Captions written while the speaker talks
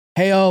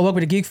Hey,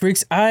 welcome to Geek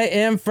Freaks. I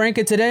am Frank,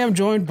 and today I'm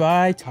joined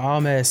by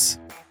Thomas.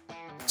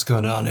 What's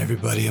going on,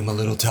 everybody? I'm a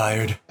little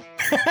tired.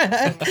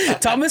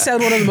 Thomas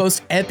had one of the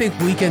most epic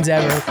weekends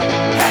ever.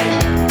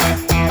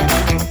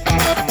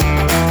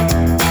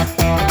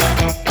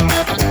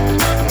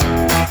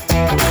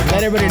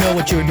 Let everybody know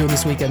what you were doing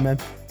this weekend, man.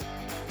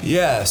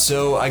 Yeah,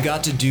 so I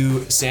got to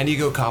do San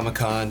Diego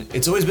Comic-Con.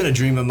 It's always been a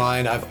dream of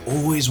mine. I've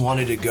always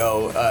wanted to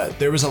go.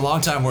 There was a long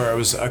time where I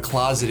was a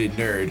closeted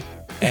nerd,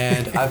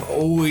 and I've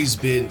always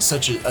been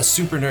such a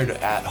super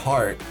nerd at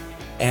heart.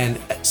 And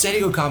San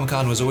Diego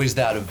Comic-Con was always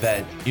that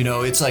event. You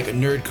know, it's like a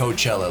nerd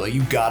Coachella. Like,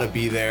 you gotta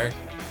be there.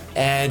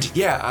 And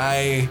yeah,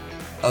 I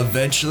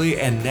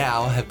eventually and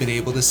now have been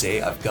able to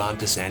say I've gone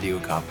to San Diego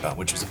Comic-Con,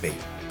 which was amazing.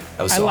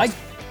 That was so awesome.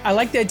 I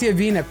like the idea of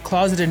being a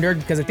closeted nerd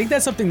because I think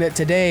that's something that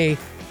today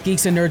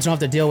geeks and nerds don't have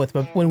to deal with.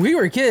 But when we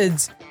were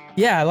kids,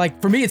 yeah, like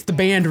for me, it's the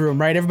band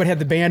room, right? Everybody had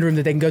the band room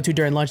that they can go to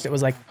during lunch that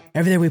was like,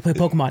 every day we play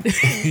Pokemon.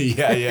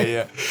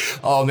 Yeah.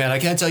 Oh man, I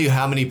can't tell you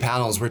how many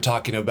panels we're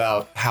talking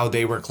about how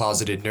they were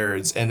closeted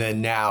nerds. And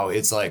then now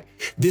it's like,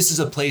 this is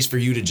a place for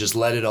you to just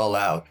let it all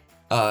out.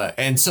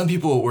 And some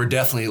people were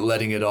definitely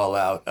letting it all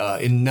out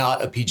in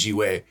not a PG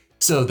way.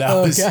 So that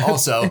was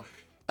God.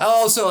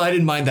 also, I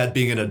didn't mind that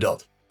being an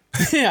adult.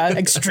 Yeah,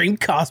 extreme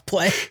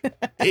cosplay.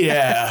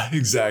 Yeah,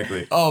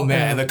 exactly. Oh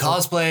man, the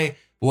cosplay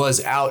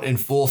was out in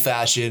full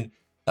fashion.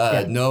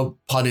 No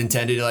pun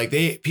intended. Like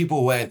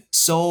people went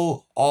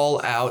so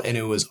all out, and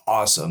it was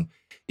awesome.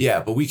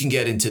 Yeah, but we can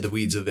get into the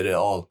weeds of it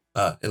all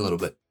in a little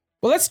bit.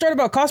 Well, let's start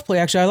about cosplay.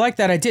 Actually, I like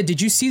that. I did. Did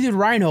you see the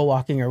rhino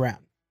walking around?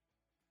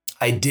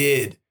 I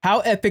did. How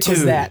epic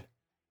was that?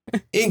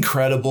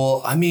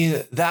 Incredible. I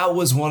mean, that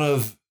was one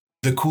of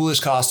the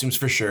coolest costumes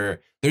for sure.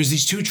 There's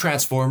these two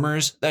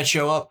Transformers that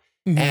show up,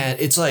 and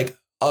it's like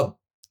a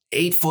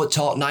 8-foot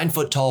tall,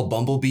 9-foot tall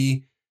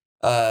Bumblebee.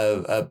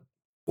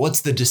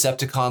 What's the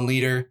Decepticon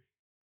leader?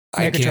 Megatron.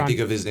 I can't think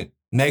of his name.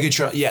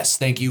 Megatron. Yes,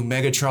 thank you,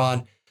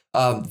 Megatron.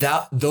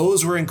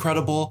 Those were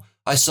incredible.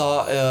 I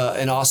saw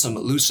an awesome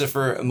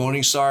Lucifer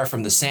Morningstar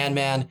from the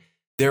Sandman.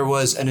 There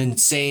was an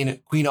insane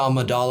Queen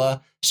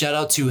Amidala. Shout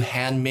out to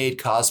Handmade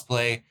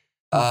Cosplay.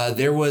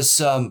 There was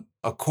some,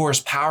 of course,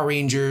 Power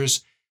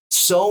Rangers.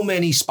 So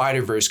many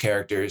Spider-Verse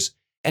characters,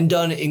 and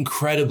done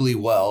incredibly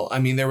well. I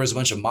mean, there was a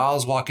bunch of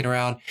Miles walking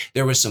around.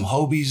 There was some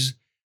Hobies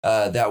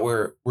that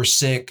were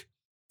sick.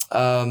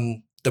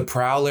 The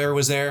Prowler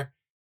was there.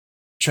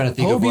 Trying to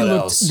think of what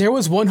else. There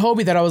was one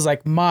Hobie that I was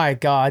like, my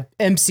God,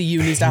 MCU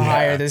needs to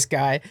hire this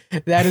guy.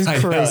 That is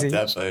crazy. I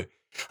know, definitely.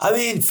 I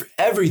mean, for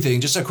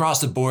everything, just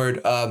across the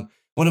board.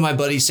 One of my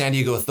buddies, San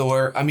Diego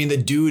Thor. I mean, the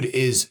dude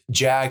is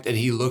jacked and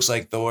he looks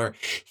like Thor.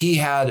 He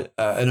had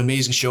an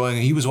amazing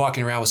showing. He was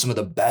walking around with some of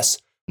the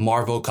best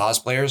Marvel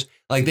cosplayers.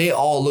 Like, they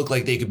all look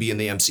like they could be in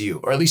the MCU,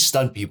 or at least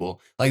stunt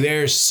people. Like,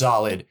 they're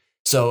solid.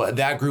 So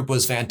that group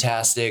was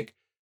fantastic.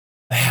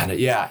 Man,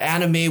 yeah,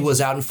 anime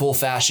was out in full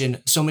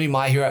fashion. So many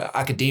My Hero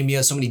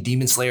Academia, so many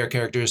Demon Slayer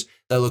characters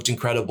that looked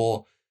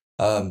incredible.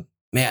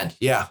 Man,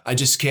 yeah, I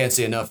just can't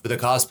say enough. But the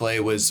cosplay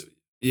was,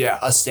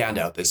 a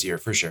standout this year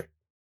for sure.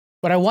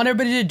 What I want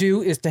everybody to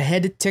do is to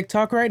head to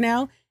TikTok right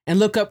now and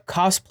look up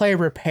Cosplay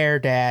Repair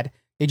Dad.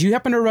 Did you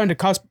happen to run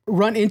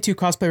into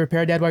Cosplay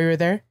Repair Dad while you were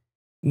there?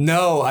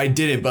 No, I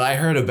didn't, but I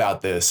heard about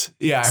this.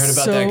 Yeah, I heard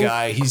about that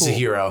guy. He's a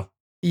hero.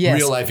 Yes.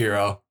 Real life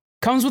hero.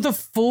 Comes with a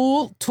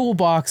full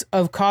toolbox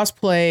of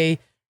cosplay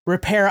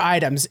repair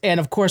items. And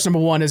of course, number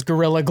one is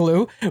Gorilla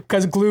Glue,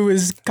 because glue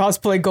is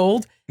cosplay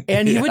gold.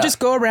 And he would just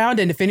go around,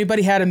 and if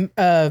anybody had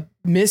a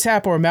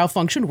mishap or a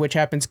malfunction, which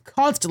happens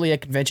constantly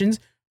at conventions,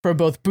 for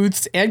both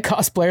booths and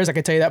cosplayers, I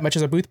can tell you that much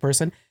as a booth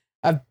person.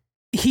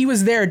 He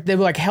was there. They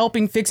were like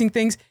helping, fixing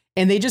things.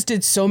 And they just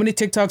did so many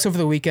TikToks over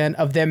the weekend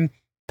of them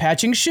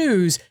patching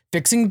shoes,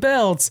 fixing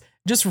belts,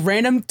 just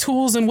random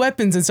tools and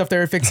weapons and stuff they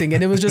were fixing.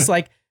 And it was just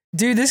like,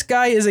 dude, this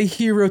guy is a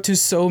hero to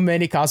so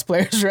many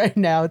cosplayers right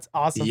now. It's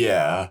awesome.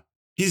 Yeah,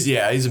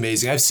 he's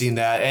amazing. I've seen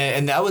that.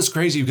 And that was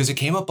crazy because it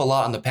came up a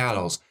lot on the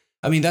panels.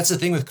 I mean, that's the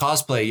thing with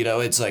cosplay. You know,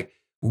 it's like,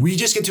 we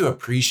just get to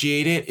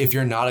appreciate it if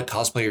you're not a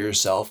cosplayer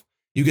yourself.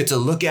 You get to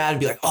look at it and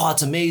be like, oh,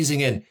 it's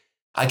amazing. And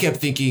I kept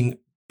thinking,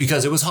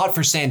 because it was hot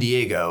for San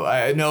Diego.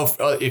 I know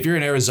if you're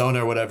in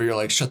Arizona or whatever, you're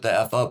like, shut the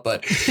F up.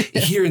 But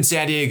here in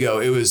San Diego,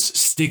 it was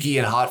sticky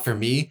and hot for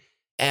me.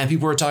 And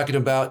people were talking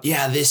about,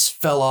 this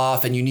fell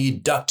off and you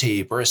need duct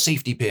tape or a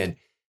safety pin.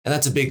 And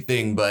that's a big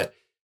thing. But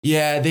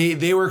yeah,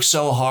 they work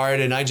so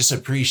hard. And I just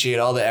appreciate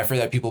all the effort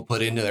that people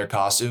put into their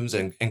costumes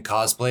and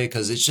cosplay,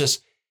 because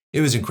it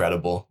was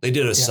incredible. They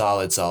did a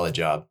solid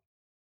job.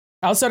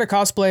 Outside of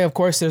cosplay, of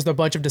course, there's a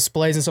bunch of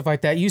displays and stuff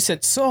like that. You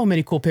sent so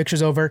many cool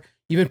pictures over.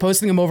 You've been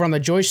posting them over on the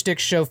Joystick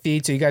Show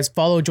feed, so you guys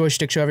follow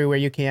Joystick Show everywhere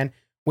you can.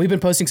 We've been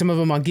posting some of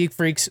them on Geek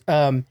Freaks.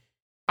 I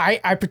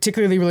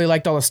particularly really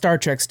liked all the Star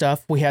Trek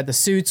stuff. We had the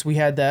suits, we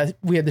had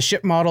the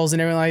ship models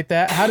and everything like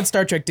that. How did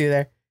Star Trek do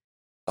there?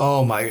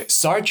 Oh my,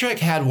 Star Trek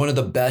had one of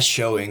the best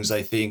showings,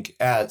 I think,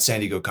 at San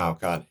Diego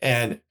Comic Con.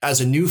 And as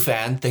a new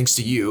fan, thanks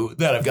to you,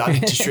 that I've gotten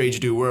into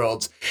Strange New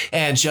Worlds.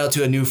 And shout out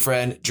to a new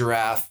friend,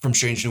 Giraffe from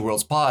Strange New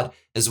Worlds Pod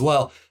as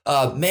well.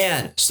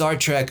 Man, Star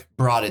Trek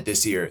brought it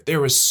this year. There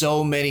were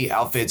so many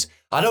outfits.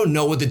 I don't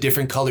know what the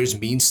different colors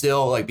mean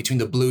still, like between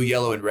the blue,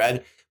 yellow, and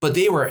red, but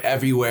they were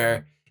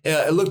everywhere.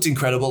 It looked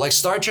incredible. Like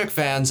Star Trek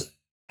fans,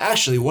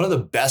 actually, one of the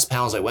best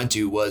panels I went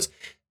to was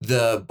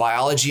the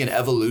biology and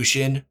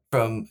evolution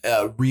from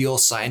a real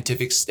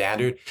scientific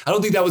standard. I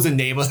don't think that was the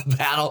name of the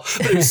panel,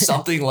 but it was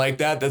something like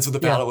that. That's what the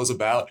panel was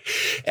about.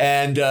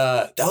 And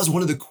that was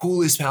one of the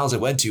coolest panels I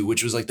went to,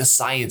 which was like the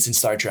science in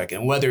Star Trek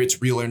and whether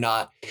it's real or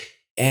not.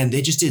 And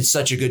they just did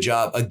such a good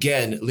job.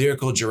 Again,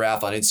 Lyrical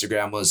Giraffe on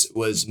Instagram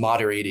was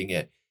moderating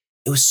it.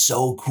 It was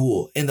so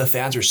cool. And the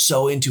fans were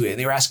so into it. And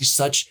they were asking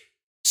such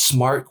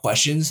smart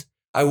questions.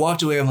 I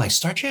walked away, I'm like,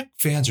 Star Trek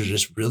fans are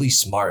just really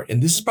smart.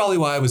 And this is probably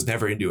why I was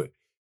never into it.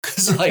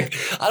 Because like,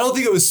 I don't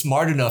think it was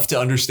smart enough to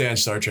understand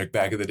Star Trek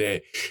back in the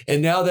day.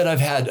 And now that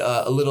I've had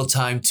a little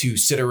time to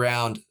sit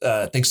around,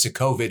 thanks to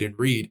COVID, and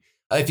read,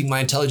 I think my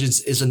intelligence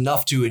is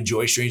enough to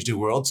enjoy Strange New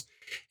Worlds.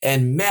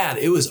 And man,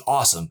 it was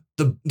awesome.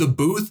 The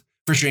booth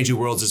for Strange New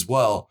Worlds as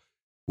well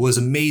was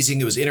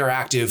amazing. It was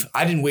interactive.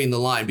 I didn't wait in the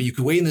line, but you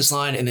could wait in this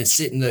line and then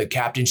sit in the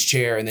captain's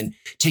chair and then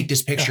take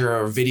this picture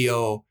or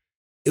video.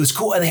 It was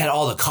cool. And they had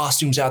all the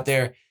costumes out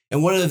there.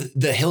 And one of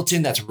the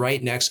Hilton that's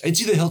right next, it's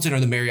either the Hilton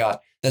or the Marriott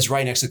that's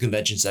right next to the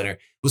convention center,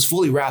 was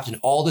fully wrapped in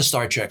all the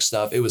Star Trek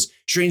stuff. It was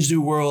Strange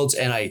New Worlds.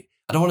 And I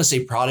don't want to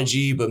say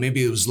Prodigy, but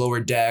maybe it was Lower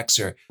Decks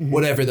or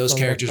whatever, those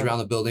characters around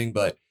the building.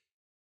 But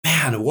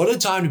man, what a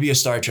time to be a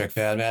Star Trek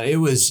fan, man. It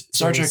was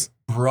Star Trek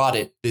brought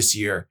it this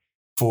year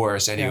for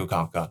San Diego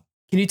Comic Con.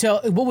 Can you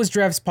tell, what was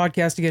Giraffe's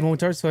podcast again, one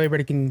more so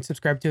everybody can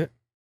subscribe to it?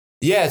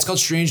 Yeah, it's called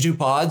Strange New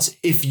Pods.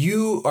 If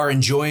you are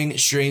enjoying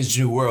Strange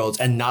New Worlds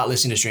and not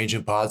listening to Strange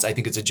New Pods, I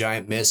think it's a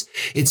giant miss.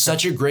 It's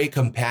such a great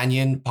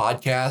companion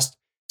podcast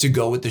to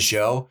go with the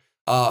show.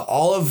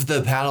 All of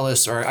the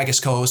panelists, or I guess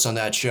co-hosts on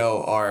that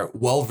show, are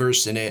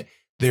well-versed in it.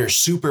 They're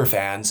super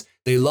fans.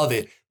 They love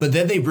it. But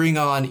then they bring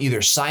on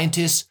either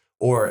scientists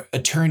or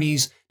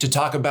attorneys to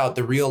talk about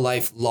the real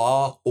life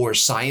law or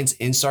science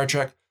in Star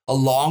Trek,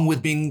 along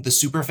with being the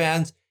super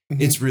fans.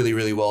 It's really,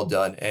 really well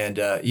done. And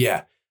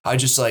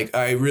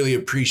I really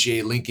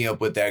appreciate linking up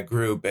with that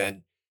group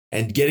and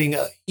getting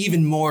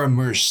even more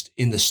immersed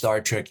in the Star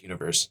Trek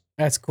universe.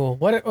 That's cool.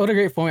 What a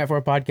great format for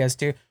a podcast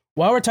too.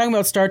 While we're talking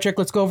about Star Trek,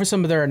 let's go over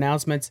some of their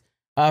announcements.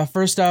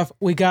 First off,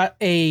 we got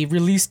a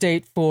release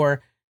date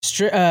for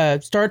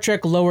Star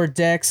Trek Lower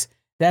Decks.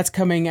 That's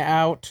coming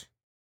out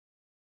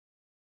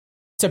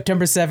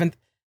September 7th.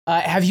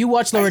 Have you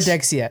watched Lower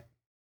Decks yet?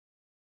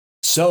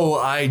 So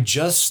I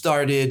just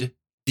started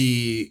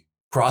the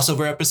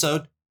crossover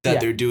episode that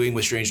they're doing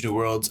with Strange New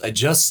Worlds. I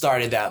just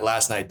started that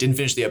last night. Didn't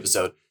finish the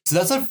episode. So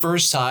that's the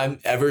first time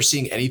ever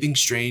seeing anything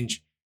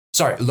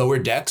Lower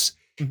Decks.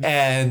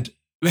 And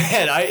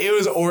man, it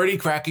was already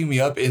cracking me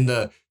up in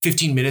the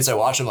 15 minutes I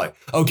watched. I'm like,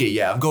 okay,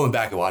 yeah, I'm going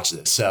back and watch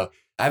this. So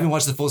I haven't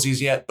watched the full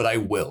season yet, but I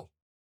will.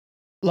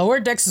 Lower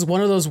Decks is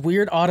one of those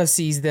weird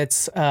odysseys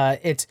that's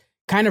it's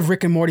kind of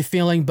Rick and Morty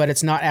feeling, but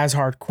it's not as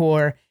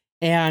hardcore.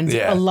 And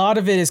a lot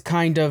of it is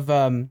kind of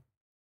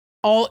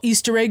all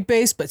Easter egg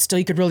based, but still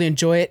you could really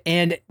enjoy it.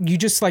 And you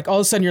just like all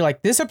of a sudden you're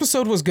like, this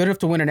episode was good enough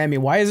to win an Emmy.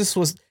 Why is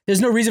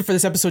there's no reason for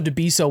this episode to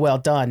be so well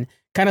done.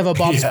 Kind of a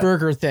Bob's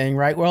Burger thing,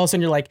 right? Where all of a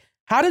sudden you're like,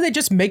 how did they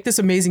just make this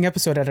amazing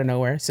episode out of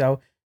nowhere? So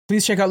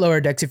please check out Lower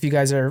Decks if you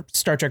guys are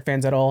Star Trek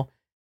fans at all.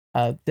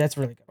 That's a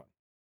really good one.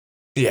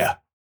 Yeah.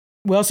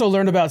 We also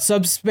learned about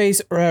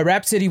Subspace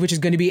Rhapsody, which is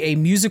going to be a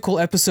musical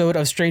episode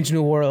of Strange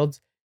New Worlds,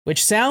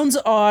 which sounds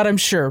odd, I'm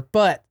sure,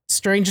 but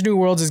Strange New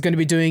Worlds is going to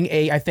be doing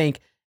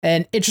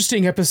an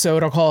interesting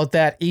episode. I'll call it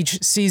that.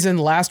 Each season,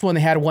 the last one,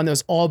 they had one that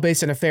was all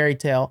based on a fairy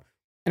tale.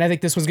 And I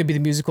think this one's going to be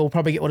the musical. We'll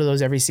probably get one of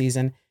those every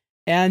season.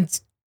 And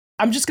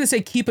I'm just going to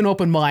say, keep an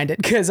open mind,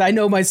 because I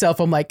know myself,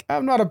 I'm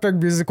not a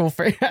big musical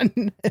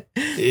fan.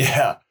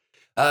 Yeah,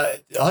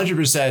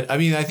 100%. I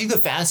mean, I think the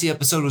fantasy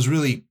episode was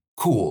really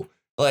cool.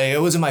 Like,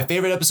 it wasn't my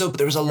favorite episode, but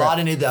there was a lot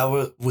in it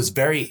that was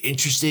very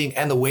interesting.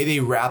 And the way they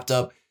wrapped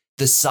up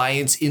the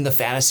science in the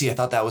fantasy, I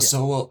thought that was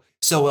so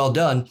well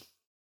done.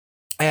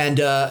 And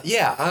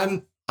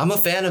I'm a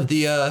fan of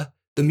the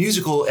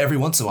musical every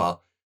once in a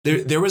while.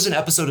 There was an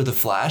episode of The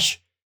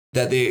Flash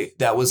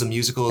that was a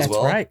musical as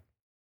well. That's right.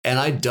 And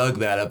I dug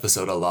that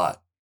episode a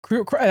lot.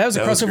 That was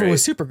a crossover with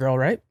Supergirl,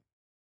 right?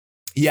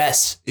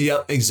 Yes.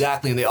 Yep,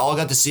 exactly. And they all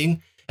got to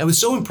sing. And it was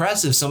so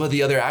impressive, some of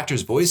the other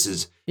actors'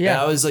 voices. Yeah.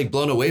 And I was like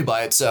blown away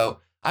by it. So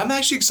I'm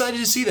actually excited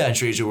to see that in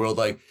Strange New World.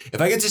 Like, if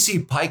I get to see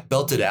Pike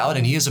belt it out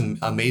and he has an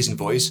amazing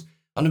voice,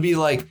 I'm going to be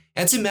like,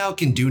 Anson Mount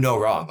can do no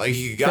wrong. Like,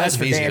 you guys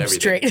amazing at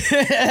everything. Dude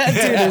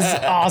is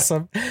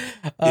awesome.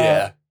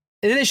 And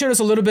then they showed us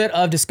a little bit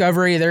of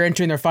Discovery. They're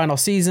entering their final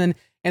season.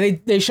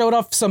 And they showed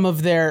off some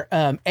of their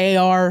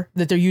AR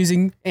that they're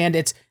using.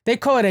 And they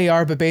call it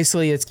AR, but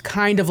basically it's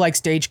kind of like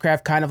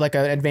stagecraft, kind of like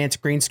an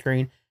advanced green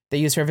screen they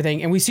use for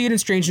everything. And we see it in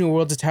Strange New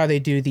Worlds. It's how they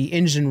do the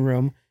engine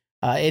room,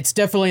 It's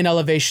definitely an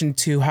elevation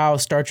to how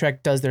Star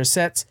Trek does their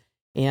sets.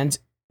 And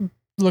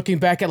looking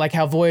back at like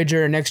how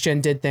Voyager and Next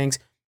Gen did things,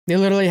 they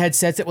literally had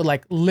sets that would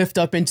like lift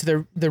up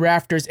into the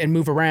rafters and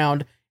move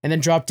around and then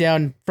drop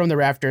down from the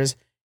rafters.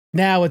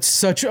 Now it's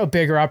such a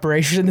bigger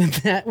operation than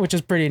that, which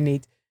is pretty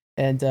neat.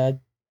 And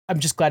I'm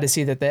just glad to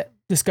see that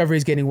Discovery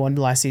is getting one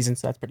last season.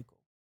 So that's pretty cool.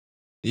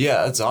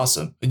 Yeah, that's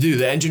awesome. Dude,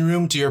 the engine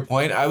room, to your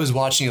point, I was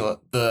watching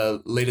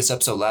the latest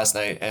episode last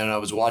night and I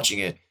was watching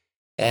it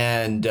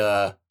and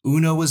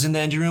Uno was in the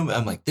engine room.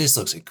 I'm like, this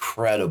looks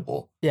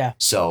incredible. Yeah.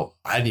 So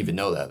I didn't even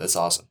know that. That's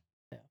awesome.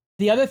 Yeah.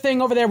 The other thing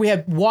over there, we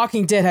had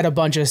Walking Dead had a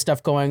bunch of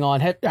stuff going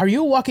on. Are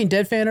you a Walking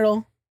Dead fan at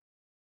all?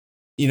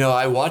 You know,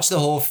 I watched the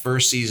whole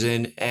first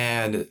season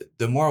and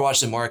the more I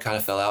watched, the more I kind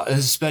of fell out. And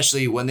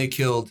especially when they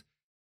killed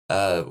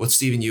what's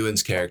Stephen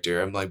Ewan's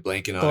character. I'm like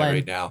blanking on it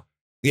right now.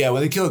 Yeah,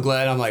 when they killed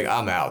Glenn, I'm like,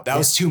 I'm out. That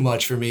was too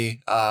much for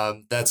me.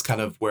 That's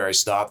kind of where I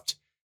stopped.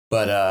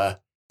 But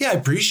yeah, I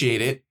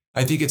appreciate it.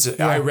 I think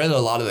I read a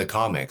lot of the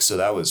comics, so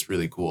that was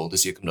really cool to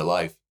see it come to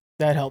life.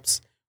 That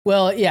helps.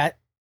 Well, yeah,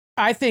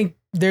 I think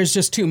there's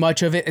just too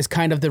much of it as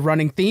kind of the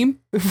running theme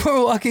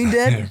for Walking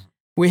Dead.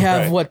 We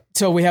have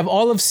we have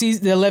all of the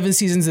 11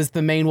 seasons as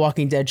the main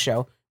Walking Dead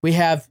show. We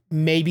have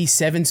maybe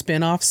 7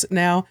 spinoffs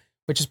now,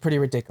 which is pretty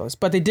ridiculous.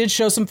 But they did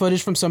show some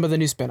footage from some of the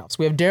new spinoffs.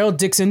 We have Daryl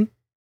Dixon.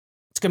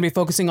 It's going to be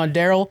focusing on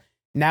Daryl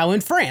now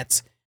in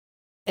France.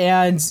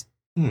 And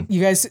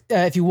you guys,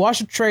 if you watch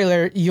the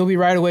trailer, you'll be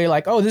right away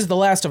like, oh, this is The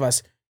Last of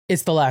Us.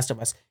 It's The Last of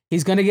Us.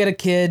 He's going to get a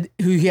kid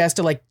who he has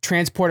to like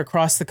transport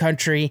across the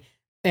country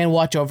and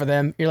watch over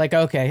them. You're like,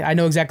 okay, I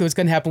know exactly what's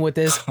going to happen with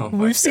this.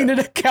 We've seen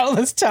it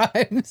countless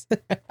times.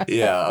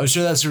 Yeah, I'm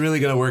sure that's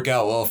really going to work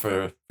out well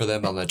for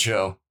them on that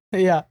show.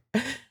 Yeah.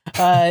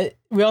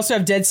 We also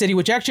have Dead City,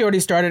 which actually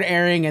already started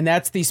airing, and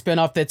that's the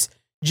spinoff that's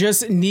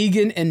just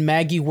Negan and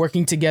Maggie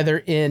working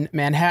together in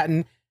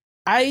Manhattan.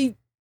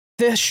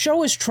 The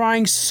show is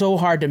trying so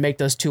hard to make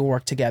those two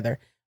work together.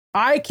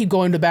 I keep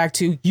going back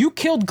to, you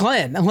killed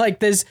Glenn. I'm like,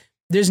 there's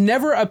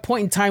never a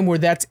point in time where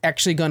that's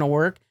actually going to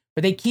work,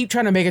 but they keep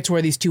trying to make it to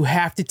where these two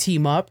have to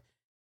team up.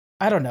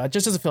 I don't know. It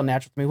just doesn't feel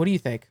natural to me. What do you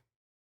think?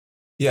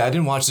 Yeah, I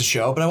didn't watch the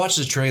show, but I watched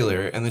the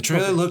trailer, and the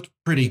trailer looked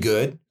pretty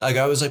good. Like,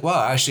 I was like,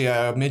 wow, actually,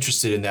 I'm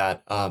interested in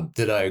that.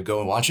 Did I go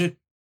and watch it?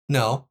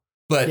 No,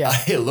 but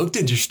it looked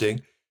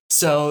interesting.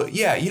 So,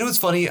 yeah, you know what's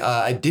funny?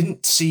 I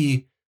didn't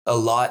see a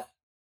lot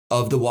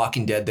of The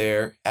Walking Dead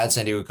there at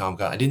San Diego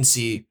Comic-Con. I didn't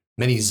see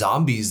many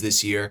zombies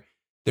this year.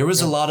 There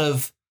was a lot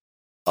of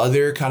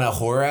other kind of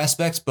horror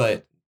aspects,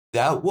 but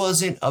that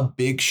wasn't a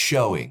big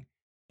showing.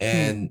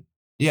 And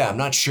yeah, I'm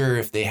not sure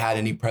if they had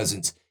any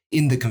presence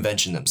in the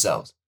convention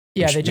themselves.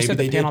 Yeah, they just had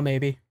the panel,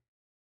 maybe.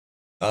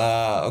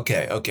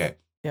 Okay.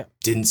 Yeah.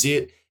 Didn't see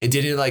it. It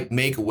didn't like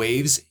make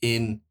waves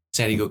in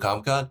San Diego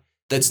Comic-Con.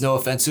 That's no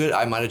offense to it.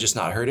 I might have just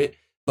not heard it.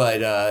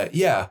 But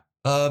yeah,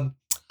 I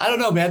don't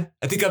know, man.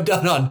 I think I'm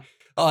done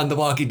on The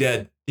Walking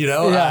Dead. You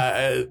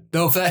know,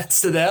 no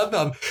offense to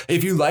them.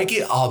 If you like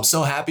it, I'm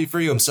so happy for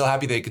you. I'm so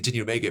happy they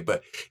continue to make it.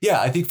 But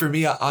yeah, I think for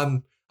me,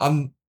 I'll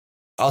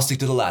stick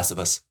to The Last of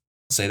Us.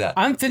 I'll say that.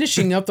 I'm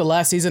finishing up the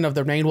last season of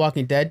the main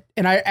Walking Dead,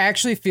 and I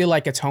actually feel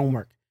like it's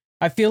homework.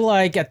 I feel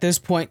like at this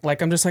point,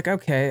 like I'm just like,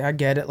 okay, I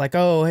get it. Like,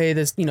 oh, hey,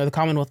 this, the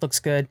Commonwealth looks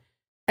good,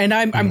 and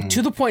I'm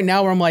to the point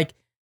now where I'm like,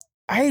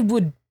 I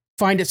would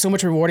find it so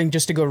much rewarding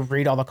just to go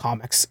read all the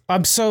comics. I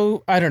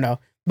don't know.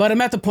 But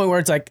I'm at the point where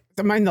it's like,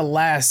 I'm in the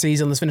last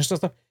season, let's finish this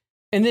stuff.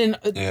 And then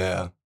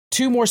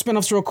 2 more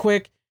spinoffs real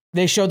quick.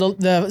 They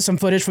showed some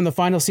footage from the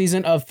final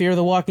season of Fear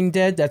the Walking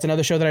Dead. That's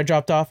another show that I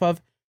dropped off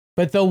of.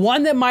 But the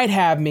one that might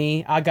have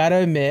me, I gotta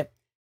admit,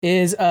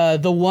 is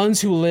The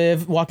Ones Who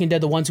Live, Walking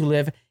Dead, The Ones Who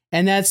Live.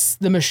 And that's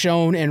the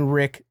Michonne and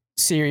Rick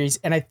series.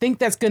 And I think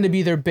that's going to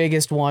be their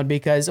biggest one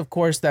because, of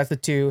course, that's the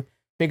 2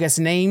 biggest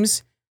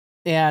names.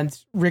 And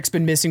Rick's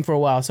been missing for a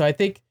while. So I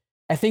think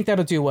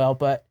that'll do well.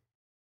 But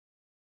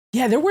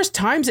yeah, there was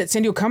times at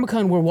San Diego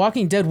Comic-Con where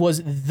Walking Dead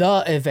was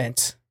the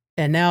event.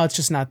 And now it's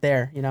just not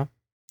there,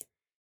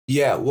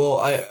 Yeah,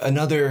 well,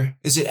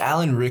 is it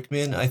Alan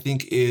Rickman, I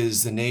think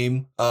is the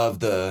name of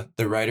the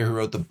writer who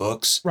wrote the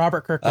books?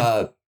 Robert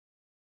Kirkman.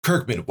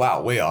 Kirkman,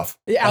 wow, way off.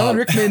 Alan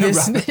Rickman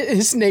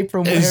is Snape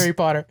from Harry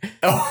Potter.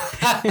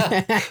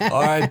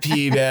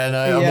 R.I.P., man.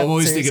 I'm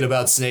always thinking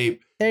about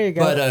Snape. There you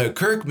go. But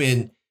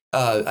Kirkman,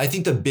 I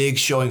think the big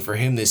showing for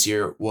him this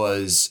year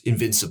was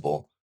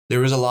Invincible. There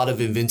was a lot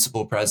of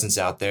Invincible presence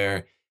out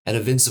there, and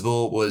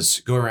Invincible was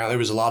going around. There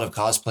was a lot of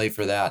cosplay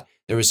for that.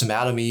 There was some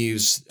Adam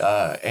Eves,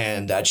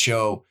 and that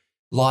show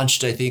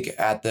launched, I think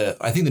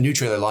the new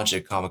trailer launched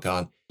at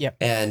Comic-Con. Yep.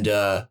 And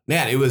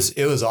man, it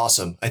was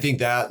awesome. I think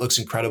that looks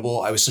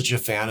incredible. I was such a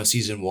fan of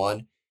season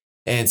 1,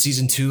 and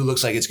season 2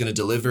 looks like it's going to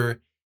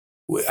deliver.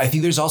 I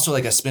think there's also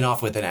like a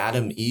spinoff with an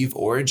Adam Eve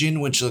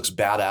origin, which looks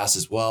badass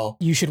as well.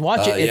 You should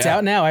watch it. It's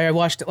out now. I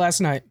watched it last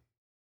night.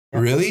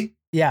 Yep. Really?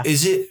 Yeah.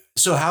 Is it?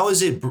 So how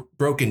is it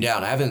broken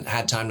down? I haven't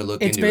had time to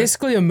look into it. It's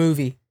basically a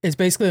movie. It's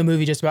basically a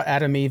movie just about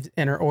Adam Eve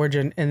and her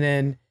origin. And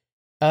then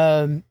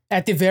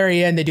at the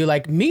very end, they do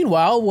like,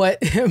 meanwhile,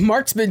 what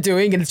Mark's been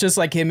doing. And it's just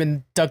like him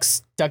and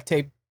duct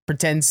tape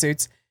pretend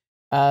suits.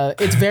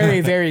 It's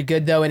very, very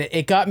good though, and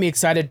it got me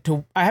excited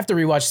to. I have to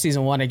rewatch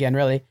season 1 again,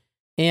 really.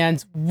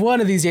 And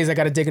one of these days, I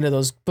got to dig into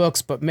those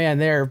books. But man,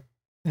 they're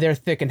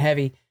thick and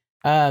heavy.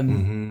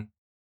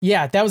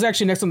 Yeah, that was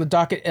actually next on the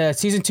docket.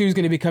 Season 2 is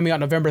going to be coming out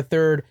November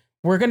 3rd.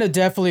 We're going to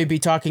definitely be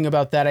talking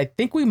about that. I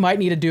think we might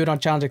need to do it on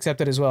Challenge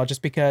Accepted as well,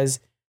 just because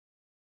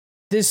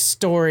this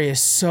story is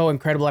so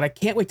incredible, and I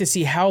can't wait to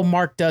see how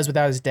Mark does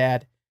without his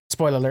dad.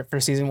 Spoiler alert for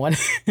season 1.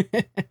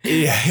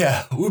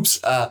 Yeah. Oops.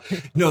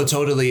 No,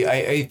 totally.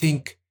 I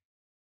think,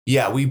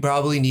 yeah, we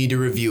probably need to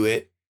review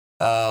it.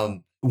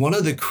 One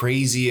of the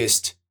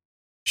craziest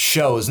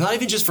shows, not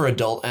even just for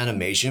adult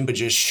animation, but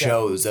just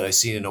shows that I've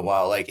seen in a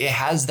while. Like, it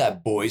has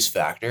that boys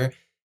factor,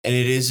 and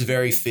it is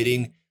very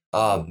fitting.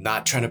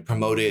 Not trying to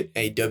promote it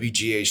a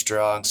WGA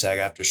strong, SAG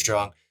after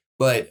strong,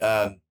 but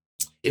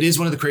it is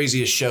one of the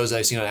craziest shows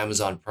I've seen on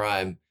Amazon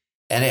Prime,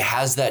 and it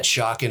has that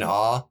shock and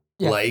awe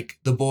like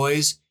The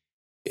Boys.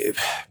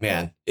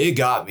 Man, it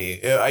got me.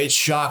 It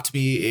shocked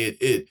me.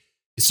 It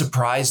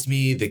surprised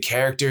me. The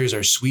characters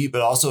are sweet,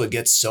 but also it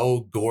gets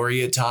so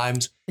gory at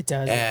times. It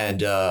does.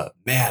 And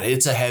man,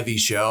 it's a heavy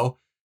show.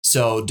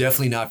 So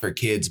definitely not for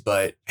kids,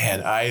 but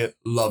man, I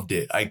loved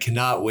it. I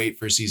cannot wait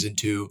for season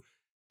 2.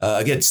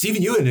 Again,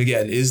 Stephen Ewan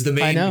again is the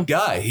main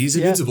guy. He's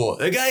invincible.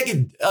 A guy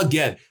can,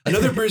 again,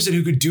 another person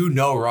who could do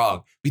no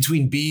wrong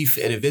between Beef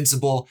and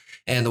Invincible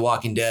and The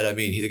Walking Dead. I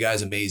mean, the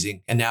guy's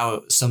amazing. And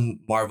now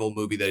some Marvel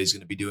movie that he's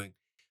going to be doing.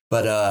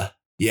 But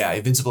yeah,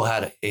 Invincible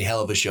had a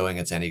hell of a showing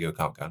at San Diego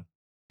Comic-Con.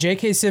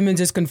 J.K. Simmons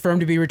is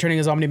confirmed to be returning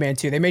as Omni-Man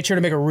too. They made sure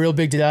to make a real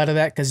big deal out of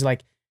that because,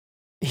 like,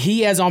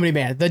 he as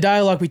Omni-Man, the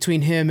dialogue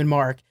between him and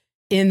Mark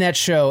in that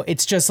show,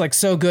 it's just like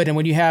so good. And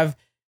when you have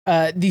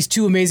these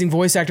two amazing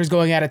voice actors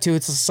going at it too,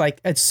 it's just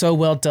like it's so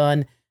well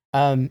done.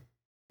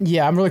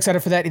 Yeah, I'm really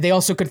excited for that. They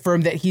also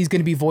confirmed that he's going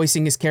to be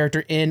voicing his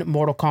character in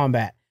Mortal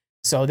Kombat,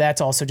 so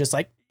that's also just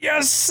like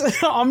yes,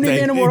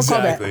 Omni-Man in Mortal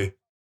Kombat.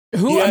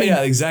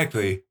 Yeah,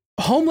 exactly.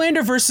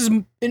 Homelander versus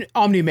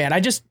Omni-Man.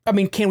 I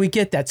mean, can we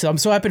get that? So I'm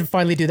so happy to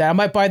finally do that. I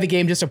might buy the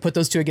game just to put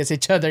those two against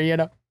each other, you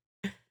know?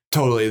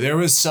 Totally. There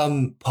was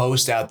some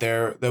post out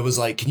there that was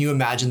like, can you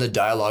imagine the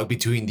dialogue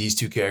between these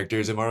two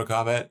characters in Mortal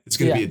Kombat? It's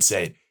going to be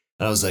insane.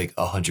 And I was like,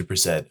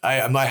 100%.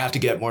 I might have to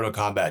get Mortal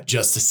Kombat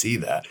just to see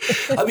that.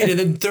 I mean, and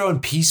then throwing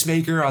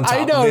Peacemaker on top of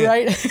it. I know,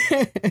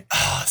 right?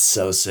 Oh,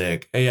 so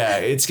sick. Yeah,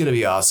 it's going to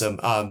be awesome.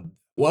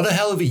 What a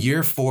hell of a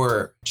year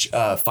for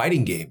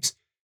fighting games.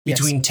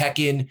 Between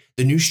Tekken,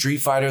 the new Street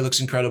Fighter looks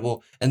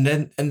incredible, and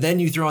then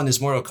you throw on this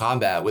Mortal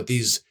Kombat with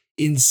these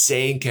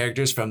insane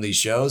characters from these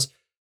shows.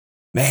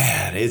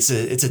 Man, it's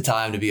a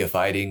time to be a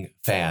fighting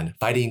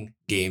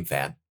game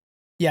fan.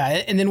 Yeah,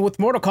 and then with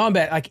Mortal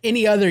Kombat, like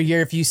any other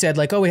year, if you said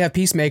like, oh, we have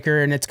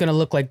Peacemaker and it's gonna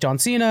look like John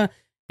Cena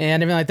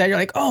and everything like that, you're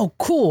like, oh,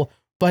 cool.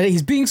 But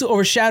he's being so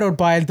overshadowed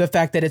by the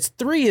fact that it's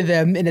 3 of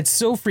them and it's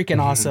so freaking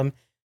awesome.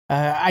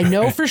 I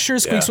know for sure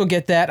Squeaks will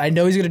get that. I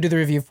know he's gonna do the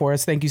review for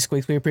us. Thank you,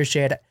 Squeaks. We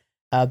appreciate it.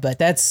 But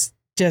that's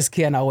just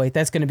cannot wait.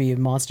 That's going to be a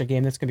monster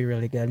game. That's going to be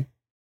really good.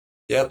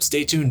 Yep.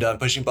 Stay tuned on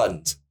Pushing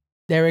Buttons.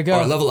 There we go.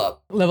 Or Level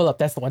Up. Level Up.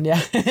 That's the one.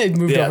 Yeah. It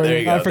moved over. There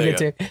you go. I forget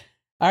to.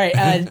 All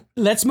right.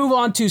 Let's move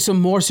on to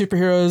some more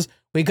superheroes.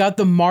 We got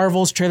the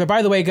Marvels trailer.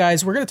 By the way,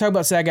 guys, we're going to talk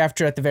about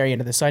SAG-AFTRA at the very end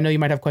of this. So I know you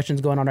might have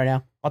questions going on right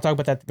now. I'll talk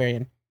about that at the very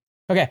end.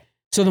 Okay.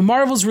 So the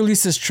Marvels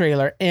released this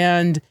trailer.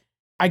 And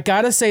I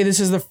got to say,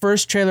 this is the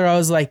first trailer I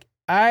was like,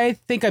 I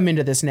think I'm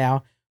into this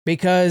now.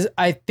 Because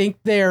I think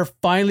they're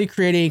finally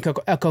creating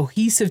a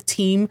cohesive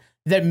team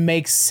that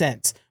makes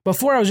sense.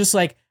 Before I was just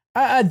like,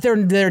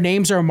 their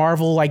names are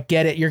Marvel. I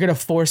get it. You're going to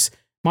force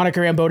Monica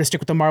Rambeau to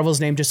stick with the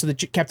Marvel's name just so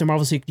that Captain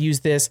Marvel so you could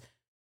use this.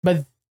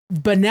 But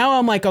now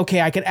I'm like,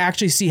 okay, I can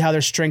actually see how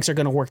their strengths are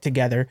going to work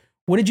together.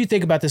 What did you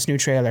think about this new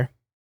trailer?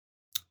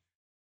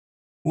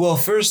 Well,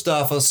 first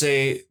off, I'll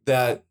say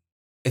that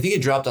I think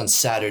it dropped on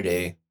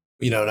Saturday,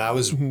 and I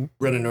was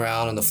running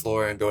around on the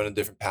floor and going to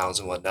different panels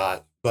and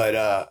whatnot. But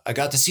I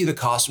got to see the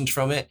costumes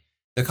from it.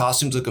 The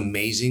costumes look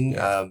amazing.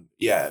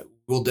 Yeah,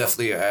 we'll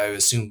definitely, I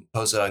assume,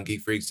 post it on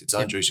Geek Freaks. It's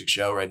on Joystick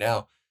Show right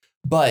now.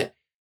 But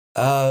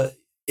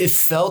it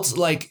felt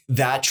like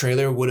that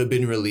trailer would have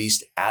been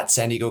released at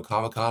San Diego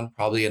Comic-Con,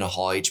 probably in a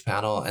Hall H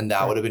panel, and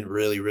that would have been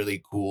really,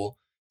 really cool.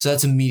 So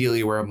that's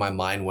immediately where my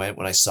mind went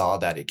when I saw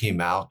that it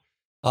came out.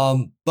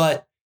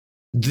 But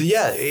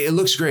yeah, it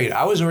looks great.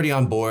 I was already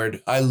on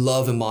board. I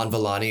love Iman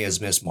Vellani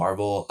as Miss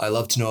Marvel. I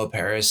love Tanoa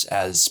Paris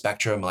as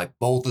Spectrum. Like,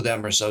 both of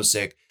them are so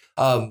sick.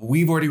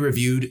 We've already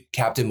reviewed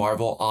Captain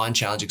Marvel on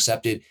Challenge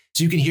Accepted,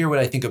 so you can hear what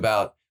I think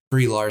about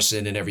Brie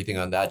Larson and everything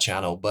on that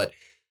channel. But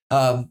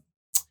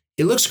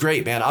it looks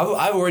great, man.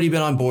 I've already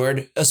been on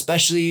board,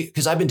 especially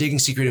because I've been digging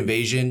Secret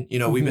Invasion.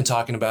 We've been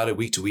talking about it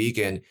week to week,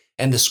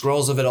 and the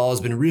scrolls of it all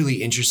has been really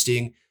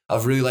interesting.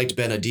 I've really liked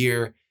Ben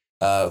Adir,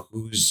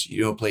 who's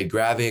played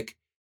Gravik.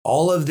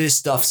 All of this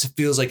stuff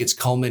feels like it's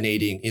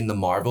culminating in the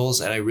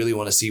Marvels, and I really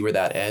want to see where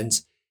that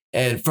ends.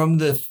 And from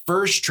the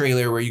first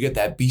trailer where you get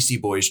that Beastie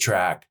Boys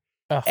track,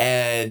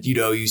 and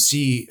you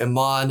see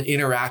Iman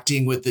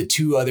interacting with the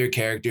 2 other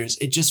characters,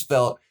 it just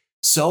felt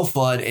so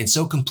fun and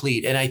so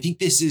complete. And I think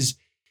this is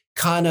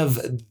kind of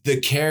the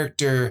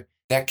character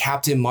that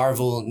Captain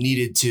Marvel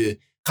needed to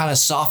kind of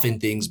soften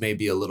things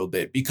maybe a little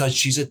bit, because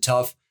she's a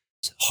tough,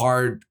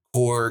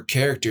 hardcore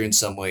character in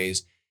some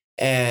ways.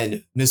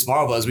 And Miss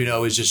Marvel, as we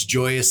know, is just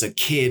joyous, a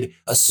kid,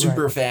 a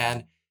super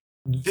fan.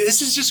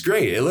 This is just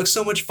great. It looks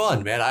so much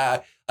fun, man.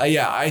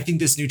 I think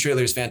this new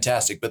trailer is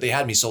fantastic, but they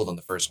had me sold on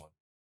the first one.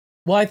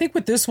 Well, I think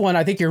with this one,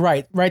 I think you're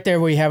right. Right there,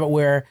 we have it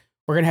where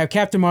we're going to have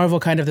Captain Marvel,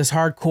 kind of this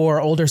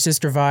hardcore older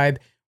sister vibe.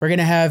 We're going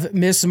to have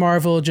Miss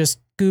Marvel just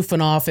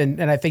goofing off.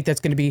 And I think that's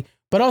going to be,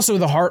 but also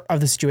the heart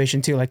of the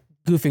situation too. Like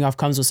goofing off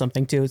comes with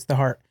something too. It's the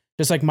heart.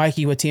 Just like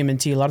Mikey with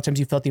TMNT. A lot of times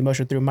you felt the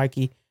emotion through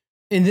Mikey.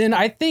 And then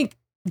I think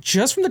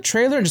just from the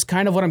trailer and just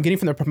kind of what I'm getting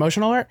from the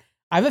promotional art,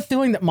 I have a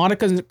feeling that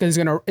Monica is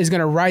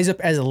gonna rise up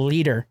as a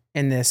leader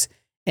in this.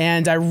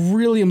 And I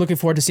really am looking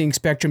forward to seeing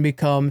Spectrum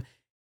become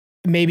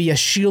maybe a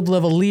Shield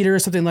level leader or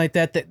something like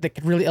that, that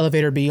could really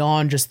elevate her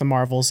beyond just the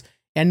Marvels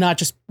and not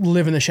just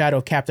live in the shadow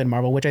of Captain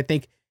Marvel, which I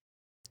think,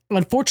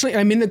 unfortunately,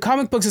 I mean, the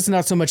comic books, it's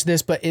not so much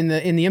this, but in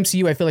the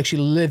MCU, I feel like she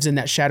lives in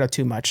that shadow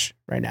too much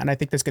right now. And I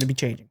think that's going to be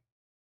changing.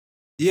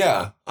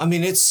 Yeah, I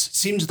mean, it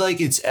seems like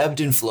it's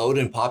ebbed and flowed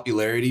in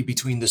popularity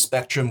between the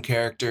Spectrum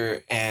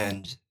character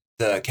and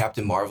the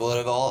Captain Marvel of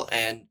it all.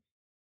 And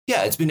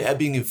yeah, it's been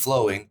ebbing and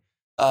flowing.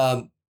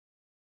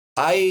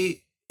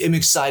 I am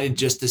excited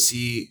just to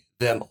see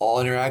them all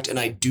interact. And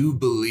I do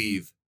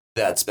believe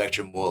that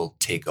Spectrum will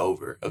take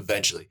over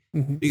eventually.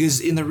 Mm-hmm.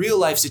 Because in the real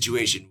life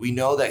situation, we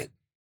know that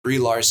Brie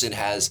Larson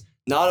has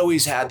not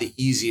always had the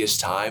easiest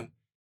time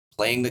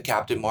playing the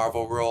Captain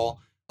Marvel role.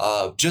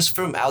 Just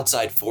from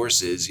outside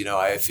forces, you know,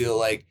 I feel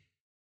like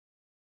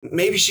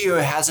maybe she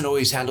hasn't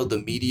always handled the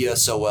media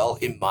so well,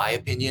 in my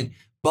opinion.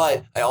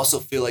 But I also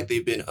feel like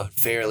they've been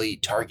unfairly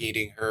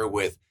targeting her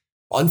with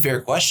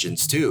unfair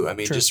questions, too. I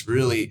mean, just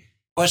really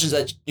questions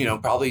that, you know,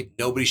 probably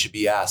nobody should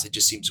be asked. It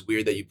just seems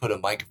weird that you put a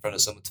mic in front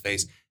of someone's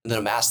face and then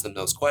I'm asking them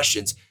those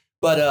questions.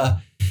 But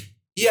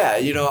yeah,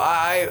 you know,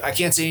 I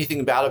can't say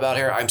anything bad about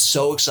her. I'm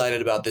so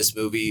excited about this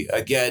movie.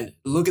 Again,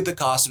 look at the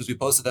costumes. We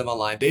posted them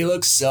online. They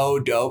look so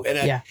dope.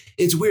 And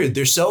it's weird.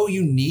 They're so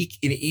unique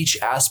in each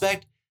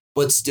aspect,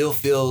 but still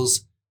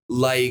feels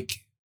like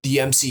the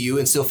MCU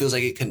and still feels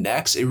like it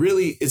connects. It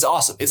really is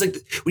awesome. It's like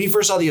when you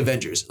first saw the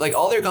Avengers, like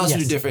all their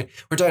costumes are different.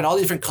 We're talking all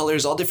different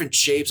colors, all different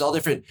shapes, all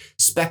different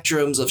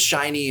spectrums of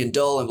shiny and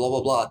dull and blah,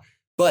 blah, blah.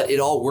 But it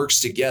all works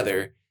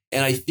together.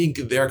 And I think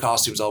their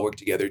costumes all work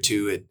together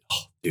too. And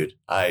dude,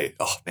 man,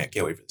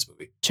 can't wait for this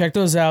movie. Check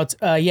those out.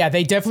 Yeah,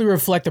 they definitely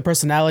reflect the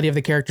personality of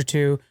the character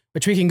too,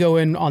 which we can go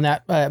in on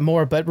that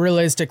more. But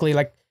realistically,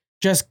 like,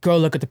 just go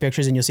look at the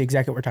pictures and you'll see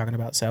exactly what we're talking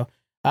about. So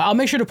I'll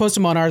make sure to post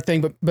them on our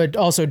thing, but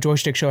also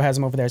Joystick Show has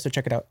them over there. So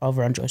check it out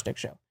over on Joystick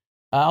Show.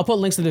 I'll put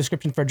links in the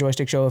description for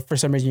Joystick Show if for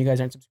some reason you guys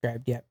aren't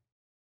subscribed yet.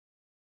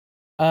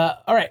 All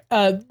right.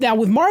 Now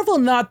with Marvel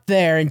not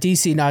there and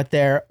DC not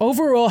there,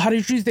 overall, how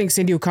did you think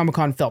San Diego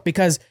Comic-Con felt?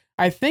 Because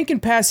I think in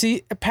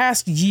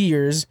past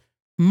years,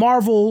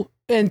 Marvel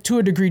and to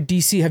a degree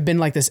DC have been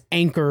like this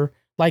anchor,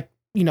 like,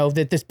 you know,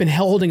 that's been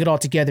holding it all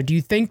together. Do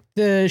you think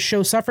the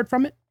show suffered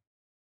from it?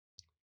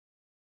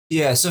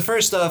 Yeah. So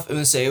first off, I'm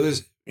gonna say it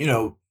was, you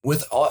know,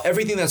 with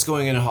everything that's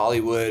going in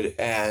Hollywood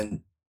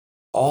and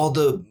all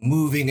the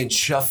moving and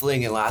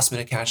shuffling and last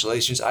minute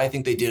cancellations, I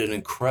think they did an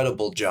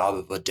incredible job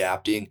of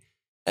adapting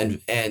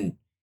and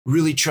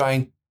really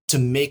trying to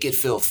make it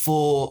feel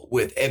full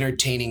with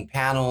entertaining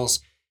panels.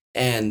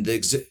 And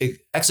the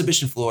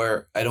exhibition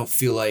floor, I don't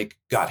feel like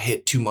got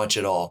hit too much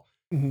at all.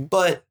 Mm-hmm.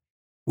 But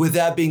with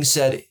that being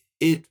said,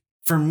 it,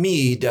 for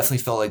me, definitely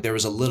felt like there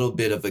was a little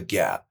bit of a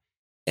gap.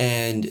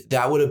 And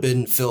that would have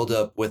been filled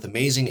up with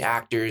amazing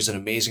actors and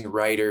amazing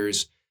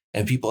writers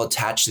and people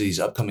attached to these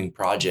upcoming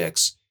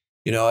projects.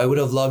 You know, I would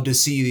have loved to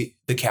see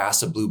the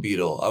cast of Blue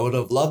Beetle. I would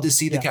have loved to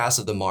see the cast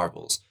of the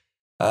Marvels.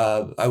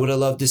 I would have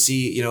loved to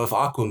see, you know, if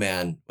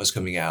Aquaman was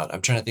coming out.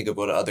 I'm trying to think of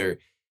what other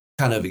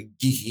kind of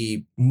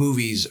geeky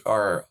movies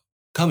are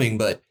coming,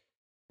 but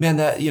man,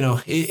 that, you know,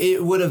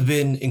 it would have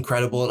been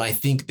incredible. And I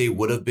think they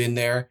would have been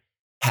there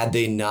had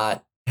they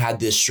not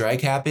had this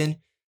strike happen.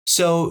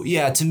 So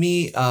yeah, to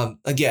me,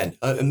 again,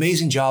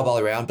 amazing job all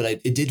around, but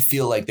it did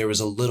feel like there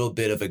was a little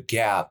bit of a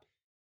gap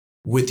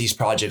with these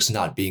projects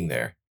not being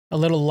there. A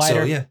little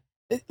lighter. So,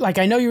 yeah. Like,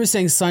 I know you were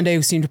saying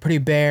Sunday seemed pretty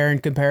bare in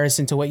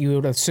comparison to what you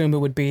would assume it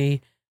would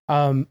be.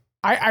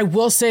 I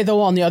will say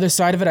though, on the other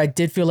side of it, I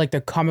did feel like the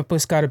comic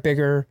books got a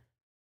bigger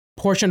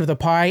portion of the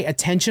pie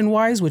attention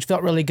wise, which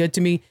felt really good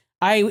to me.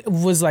 I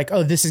was like,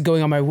 oh, this is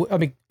going on my, I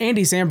mean,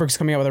 Andy Samberg's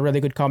coming out with a really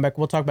good comic.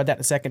 We'll talk about that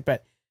in a second,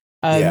 but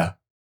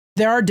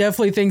there are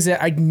definitely things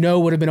that I know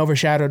would have been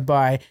overshadowed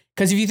by,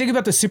 because if you think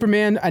about the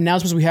Superman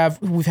announcements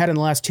we've had in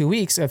the last 2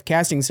 weeks of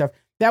casting and stuff,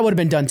 that would have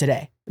been done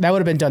today. That would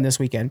have been done this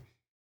weekend.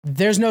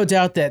 There's no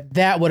doubt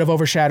that would have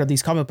overshadowed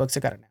these comic books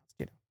that got announced.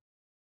 You know?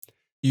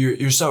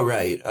 You're so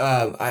right.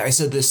 I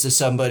said this to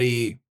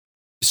somebody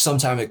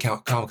sometime at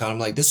Comic-Con. I'm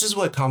like, this is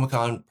what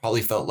Comic-Con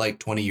probably felt like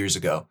 20 years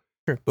ago.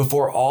 Sure.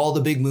 Before all the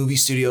big movie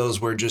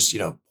studios were just, you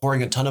know,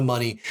 pouring a ton of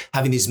money,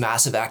 having these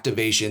massive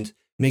activations,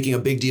 making a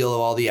big deal of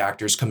all the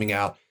actors coming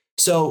out.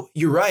 So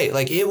you're right.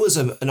 Like it was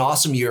an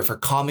awesome year for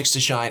comics to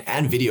shine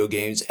and video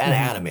games and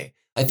anime.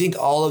 I think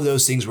all of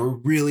those things were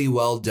really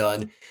well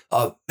done.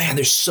 Man,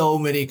 there's so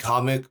many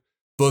comic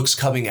books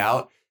coming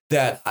out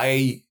that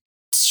I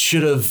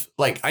should have,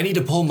 like, I need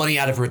to pull money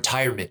out of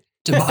retirement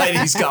to buy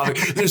these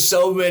comics. There's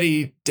so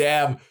many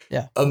damn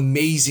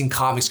amazing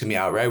comics coming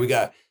out, right? We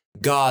got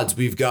Gods.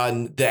 We've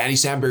gotten the Andy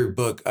Samberg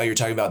book you're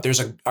talking about.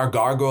 There's our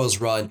Gargoyles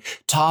run.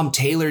 Tom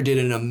Taylor did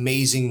an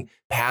amazing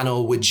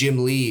panel with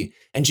Jim Lee.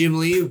 And Jim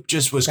Lee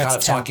just was kind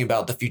of talking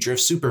about the future of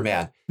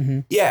Superman.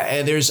 Yeah,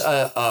 and there's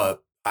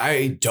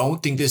I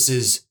don't think this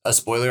is a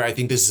spoiler. I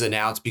think this is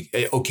announced,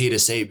 okay to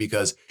say,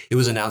 because it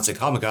was announced at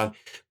Comic-Con.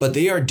 But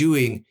they are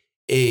doing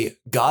a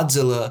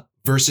Godzilla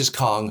versus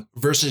Kong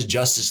versus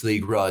Justice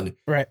League run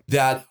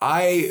that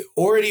I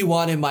already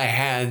want in my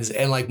hands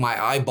and like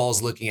my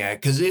eyeballs looking at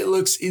it, because it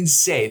looks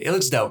insane. It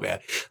looks dope, man.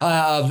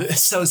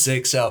 It's so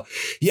sick. So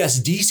yes,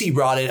 DC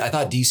brought it. I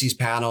thought DC's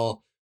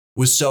panel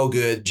was so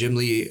good. Jim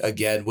Lee,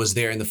 again, was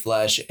there in the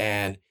flesh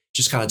and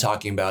just kind of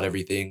talking about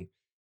everything.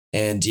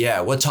 And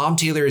yeah, what Tom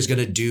Taylor is going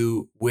to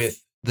do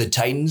with the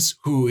Titans,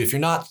 who, if you're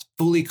not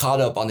fully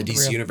caught up on the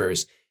DC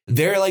universe,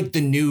 they're like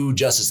the new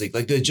Justice League.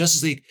 Like the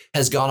Justice League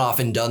has gone off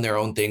and done their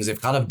own things. They've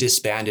kind of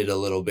disbanded a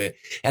little bit.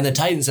 And the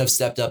Titans have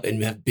stepped up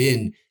and have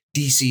been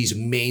DC's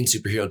main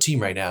superhero team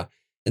right now.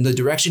 And the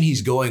direction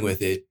he's going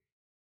with it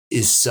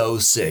is so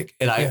sick.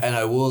 And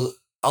I'll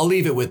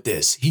leave it with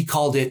this. He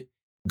called it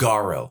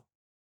Garo.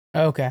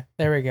 Okay,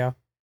 there we go.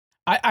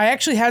 I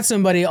actually had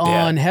somebody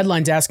on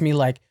Headlines ask me,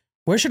 like,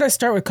 where should I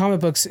start with comic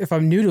books if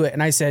I'm new to it?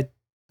 And I said,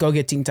 go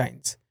get Teen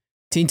Titans.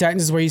 Teen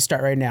Titans is where you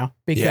start right now,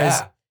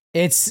 because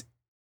it's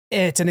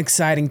an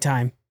exciting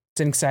time.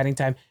 It's an exciting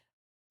time.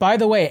 By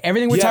the way,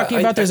 everything we're talking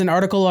about, there's an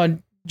article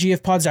on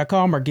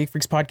gfpods.com or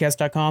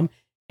geekfreakspodcast.com.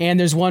 And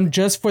there's one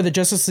just for the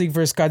Justice League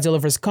versus Godzilla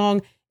versus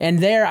Kong. And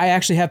there I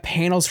actually have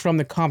panels from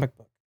the comic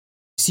book.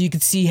 So you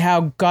can see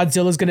how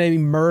Godzilla's going to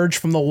emerge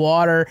from the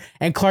water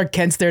and Clark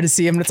Kent's there to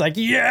see him. And it's like,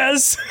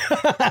 yes.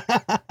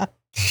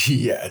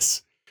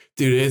 Yes.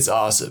 Dude, it's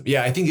awesome.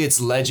 Yeah, I think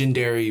it's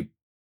Legendary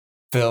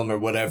Film or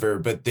whatever,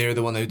 but they're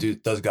the one who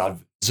does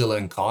Godzilla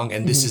and Kong.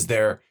 And this is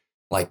their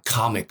like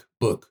comic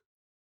book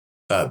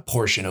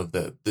portion of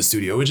the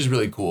studio, which is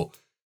really cool.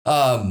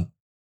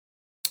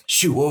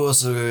 Shoot, what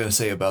was I going to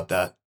say about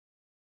that?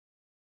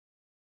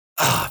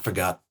 I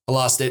forgot. I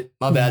lost it.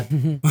 My bad.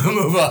 Move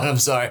on. I'm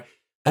sorry.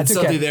 That's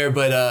something there,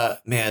 but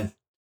man,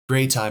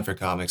 great time for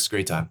comics.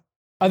 Great time.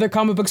 Other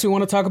comic books we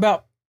want to talk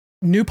about.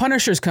 New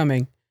Punisher's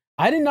coming.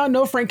 I did not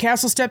know Frank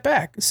Castle stepped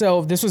back.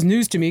 So this was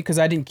news to me because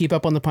I didn't keep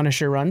up on the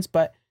Punisher runs,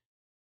 but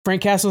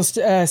Frank Castle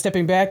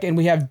stepping back, and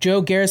we have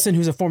Joe Garrison,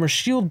 who's a former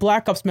SHIELD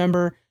Black Ops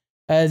member,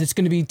 that's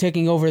going to be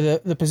taking over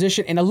the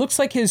position. And it looks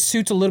like his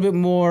suit's a little bit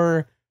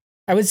more,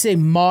 I would say,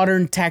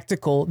 modern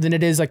tactical than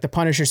it is like the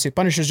Punisher suit.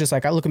 Punisher's just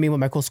like, look at me with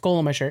my cool skull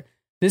on my shirt.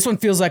 This one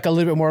feels like a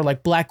little bit more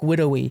like Black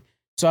Widow-y.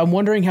 So I'm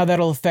wondering how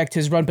that'll affect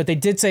his run, but they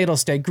did say it'll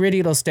stay gritty,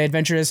 it'll stay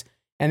adventurous,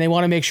 and they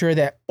want to make sure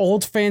that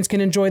old fans can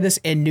enjoy this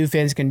and new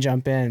fans can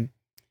jump in.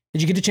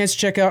 Did you get a chance to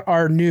check out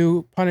our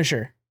new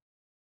Punisher?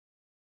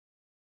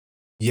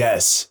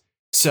 Yes.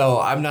 So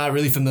I'm not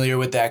really familiar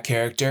with that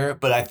character,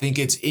 but I think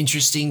it's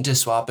interesting to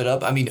swap it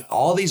up. I mean,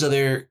 all these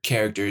other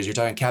characters, you're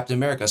talking Captain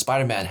America,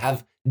 Spider-Man,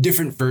 have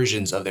different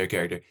versions of their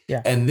character.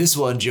 Yeah. And this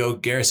one, Joe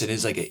Garrison,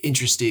 is like an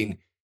interesting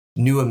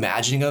new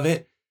imagining of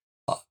it.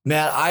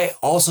 Man, I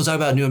also talk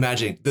about new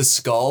imagining. The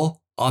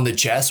skull on the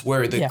chest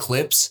where the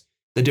clips,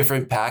 the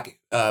different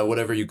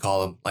whatever you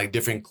call them, like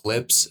different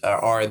clips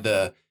are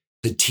the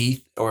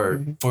teeth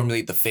or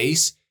formulate the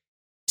face.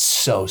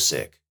 So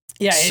sick.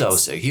 Yeah, so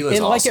sick. He looks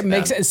awesome. Like it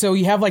makes it so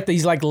you have like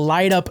these like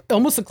light up,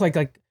 almost look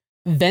like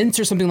vents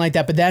or something like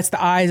that, but that's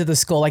the eyes of the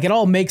skull. Like it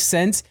all makes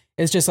sense.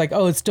 It's just like,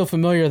 oh, it's still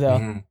familiar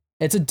though.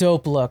 It's a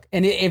dope look,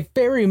 and it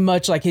very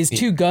much like his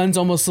two guns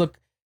almost look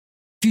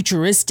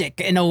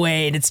futuristic in a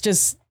way, and it's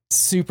just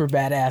super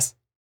badass.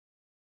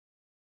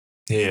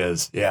 He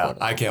is. Yeah,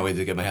 I can't wait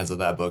to get my hands on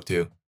that book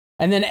too.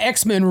 And then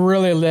X-Men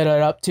really lit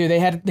it up too. They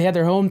had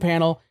their own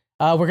panel.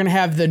 We're gonna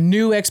have the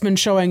new X-Men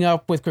showing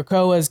up with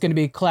Krakoa is gonna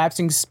be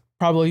collapsing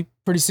probably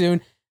pretty soon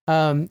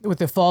with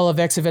the Fall of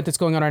X event that's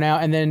going on right now.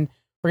 And then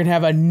we're gonna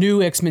have a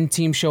new X-Men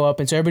team show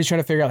up, and so everybody's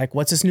trying to figure out like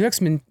what's this new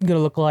X-Men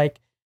gonna look like.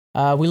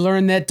 We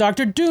learned that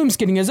Doctor Doom's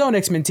getting his own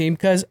X-Men team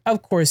because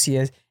of course he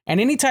is. And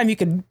anytime you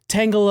can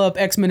tangle up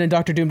X-Men and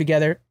Doctor Doom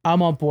together,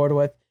 I'm on board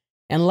with.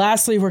 And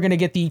lastly, we're going to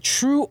get the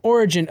true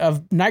origin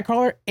of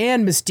Nightcrawler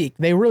and Mystique.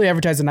 They really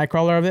advertised the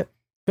Nightcrawler of it,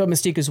 but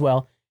Mystique as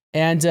well.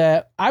 And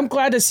I'm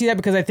glad to see that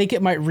because I think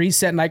it might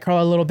reset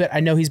Nightcrawler a little bit. I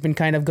know he's been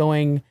kind of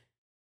going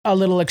a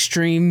little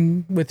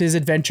extreme with his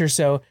adventure,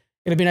 so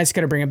it'll be nice to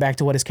kind of bring him back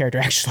to what his character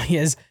actually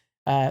is.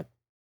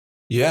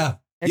 Yeah,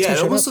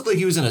 it almost looked like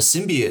he was in a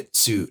symbiote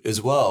suit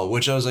as well,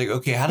 which I was like,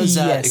 okay, how does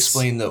that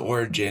explain the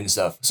origin and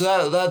stuff?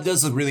 So that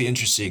does look really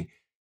interesting.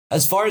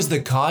 As far as the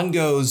con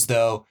goes,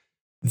 though,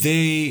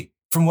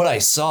 from what I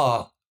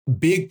saw,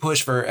 big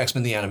push for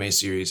X-Men the Anime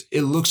series.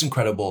 It looks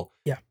incredible.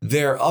 Yeah.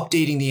 They're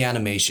updating the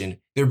animation.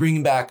 They're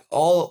bringing back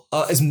all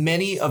as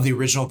many of the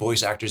original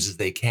voice actors as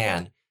they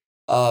can.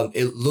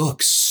 It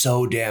looks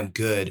so damn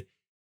good.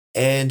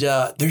 And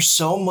there's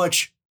so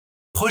much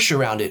push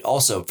around it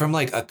also, from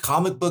like a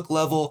comic book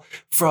level,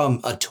 from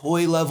a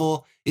toy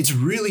level. It's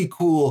really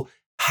cool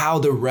how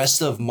the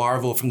rest of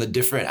Marvel from the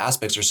different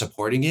aspects are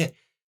supporting it.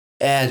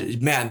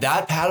 And man,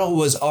 that panel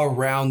was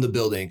around the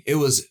building. It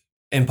was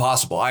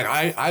impossible.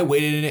 I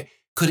waited in it,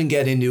 couldn't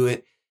get into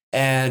it,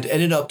 and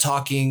ended up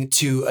talking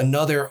to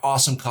another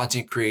awesome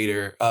content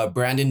creator,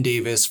 Brandon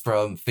Davis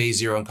from Phase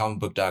Zero on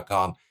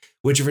comicbook.com,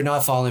 which if you're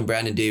not following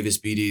Brandon Davis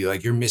BD,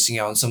 like you're missing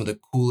out on some of the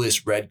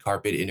coolest red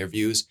carpet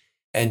interviews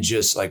and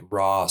just like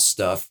raw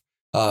stuff,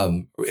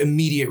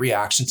 immediate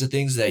reactions to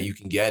things that you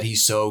can get.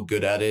 He's so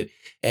good at it,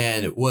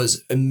 and it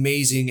was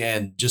amazing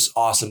and just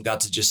awesome. Got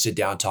to just sit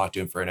down and talk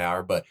to him for an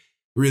hour, but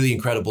really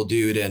incredible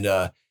dude.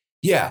 And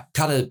yeah,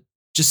 kind of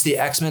just the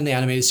X-Men, the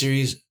animated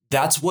series.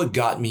 That's what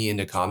got me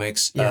into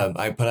comics. Yeah.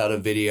 I put out a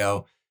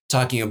video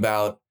talking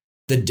about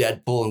the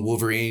Deadpool and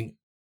Wolverine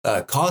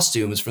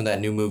costumes from that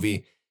new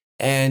movie.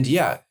 And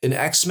yeah, an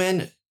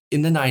X-Men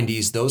in the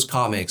 90s, those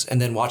comics,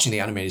 and then watching the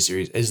animated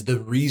series is the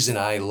reason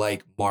I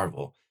like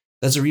Marvel.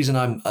 That's the reason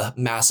I'm a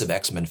massive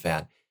X-Men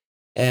fan.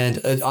 And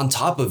on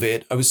top of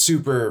it, I was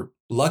super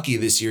lucky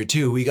this year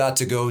too. We got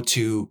to go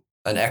to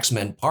an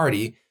X-Men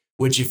party,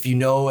 which if you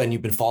know and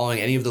you've been following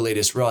any of the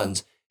latest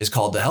runs, is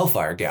called the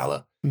Hellfire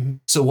Gala. Mm-hmm.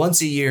 So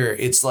once a year,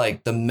 it's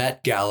like the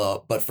Met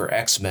Gala, but for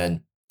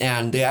X-Men.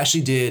 And they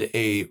actually did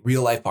a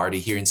real life party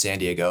here in San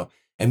Diego.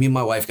 And me and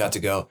my wife got to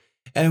go.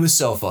 And it was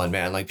so fun,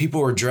 man. Like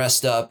people were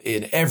dressed up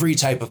in every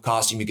type of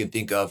costume you can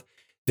think of.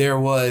 There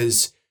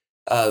was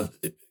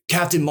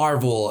Captain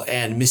Marvel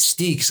and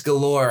Mystiques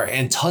galore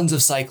and tons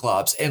of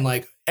Cyclops and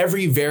like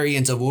every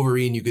variant of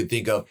Wolverine you could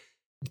think of.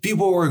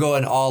 People were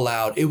going all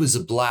out. It was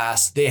a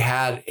blast. They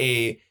had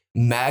a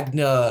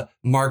Magna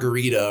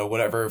Margarita or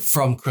whatever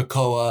from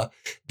Krakoa.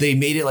 They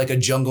made it like a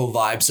jungle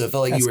vibe, so it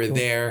felt like you were cool.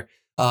 There.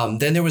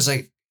 Then there was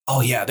like,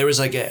 there was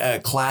like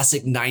a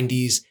classic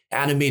 90s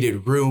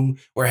animated room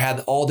where it had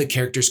all the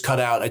characters cut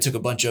out. I took a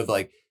bunch of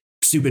like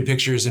stupid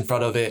pictures in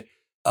front of it.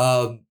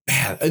 Man,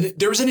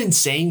 there was an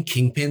insane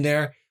Kingpin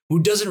there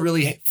who doesn't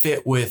really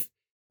fit with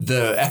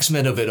the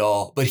X-Men of it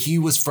all, but he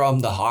was from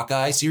the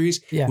Hawkeye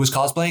series, was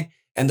cosplaying,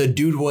 and the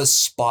dude was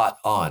spot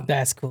on.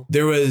 That's cool.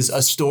 There was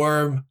a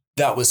Storm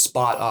that was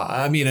spot on.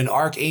 I mean, an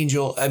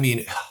Archangel. I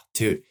mean,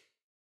 dude,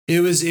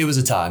 it was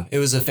a time. It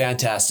was a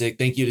fantastic.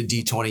 Thank you to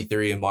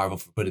D23 and Marvel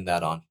for putting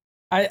that on.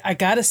 I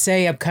gotta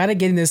say, I'm kind of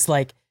getting this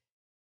like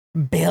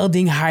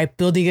building hype,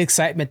 building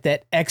excitement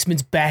that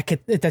X-Men's back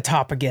at the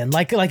top again.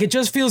 Like it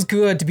just feels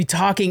good to be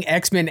talking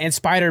X-Men and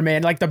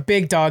Spider-Man, like the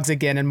big dogs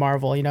again in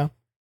Marvel, you know?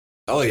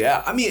 Oh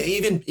yeah. I mean,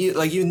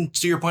 even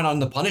to your point on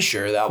the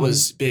Punisher, that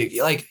was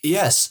big. Like,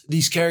 yes,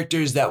 these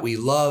characters that we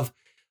love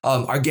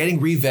are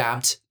getting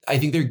revamped. I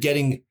think they're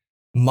getting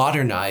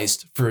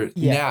modernized for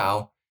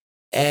now,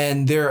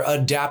 and they're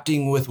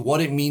adapting with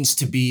what it means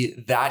to be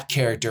that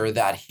character,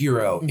 that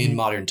hero in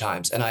modern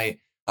times. And I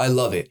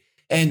love it.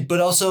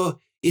 But also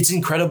it's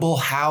incredible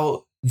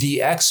how the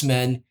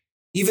X-Men,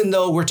 even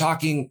though we're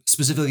talking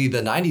specifically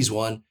the 90s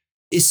one,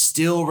 is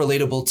still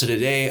relatable to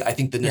today. I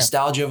think the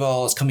nostalgia of it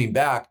all is coming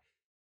back,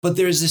 but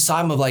there's this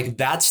time of like,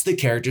 that's the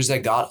characters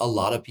that got a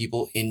lot of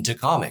people into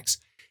comics.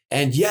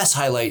 And yes,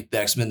 highlight the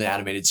X-Men, the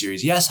animated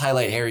series. Yes,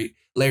 highlight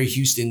Larry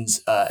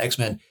Houston's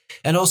X-Men.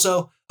 And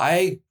also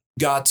I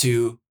got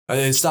to,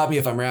 stop me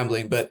if I'm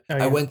rambling, but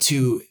I went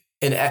to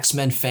an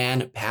X-Men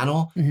fan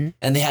panel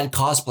and they had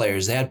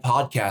cosplayers, they had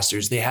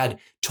podcasters, they had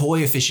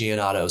toy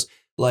aficionados.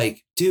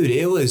 Like, dude,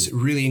 it was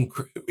really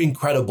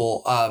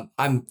incredible.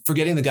 I'm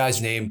forgetting the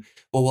guy's name,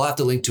 but we'll have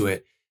to link to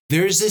it.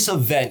 There's this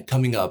event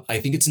coming up, I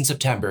think it's in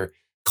September,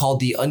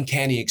 called the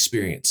Uncanny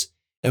Experience.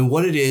 And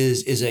what it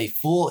is a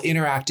full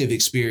interactive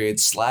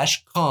experience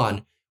 /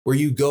 con where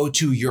you go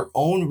to your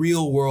own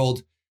real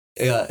world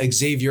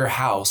Xavier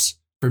house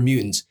for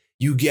mutants.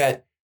 You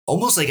get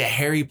almost like a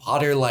Harry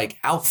Potter like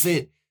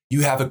outfit.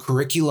 You have a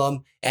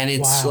curriculum, and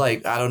it's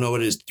like, I don't know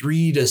what it is,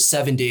 3 to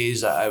 7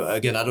 days. I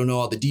don't know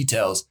all the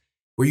details,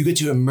 where you get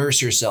to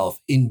immerse yourself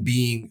in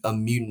being a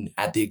mutant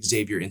at the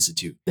Xavier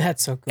Institute.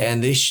 That's so cool.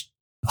 And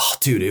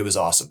dude, it was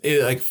awesome. They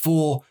had a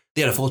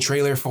full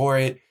trailer for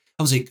it.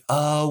 I was like,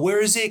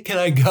 where is it? Can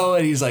I go?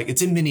 And he's like,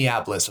 it's in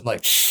Minneapolis. I'm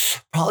like,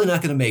 probably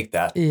not going to make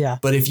that. Yeah.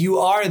 But if you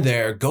are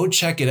there, go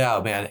check it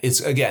out, man.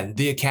 It's, again,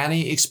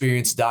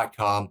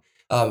 theacademyexperience.com.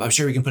 I'm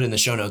sure we can put it in the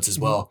show notes as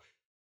well.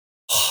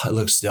 It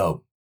looks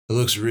dope. It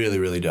looks really,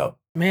 really dope.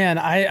 Man,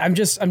 I'm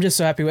just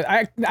so happy with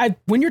I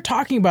when you're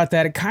talking about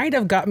that, it kind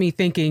of got me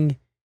thinking,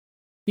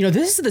 you know,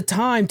 this is the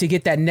time to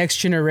get that next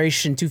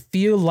generation to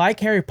feel like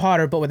Harry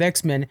Potter, but with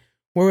X-Men.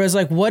 Whereas,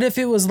 like, what if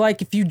it was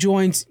like if you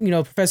joined, you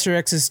know, Professor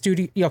X's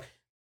studio? You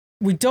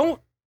know,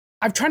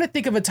 I'm trying to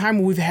think of a time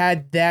when we've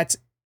had that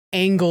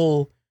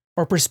angle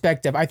or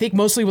perspective. I think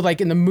mostly with like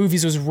in the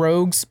movies was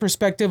Rogue's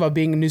perspective of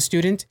being a new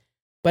student.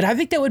 But I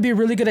think that would be a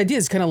really good idea,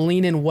 is kind of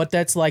lean in what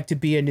that's like to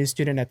be a new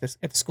student at the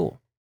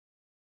school.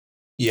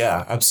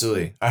 Yeah,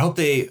 absolutely. I hope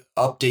they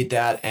update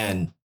that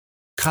and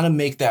kind of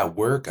make that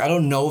work. I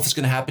don't know if it's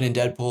going to happen in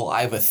Deadpool.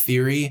 I have a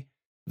theory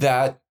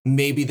that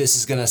maybe this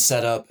is going to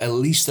set up at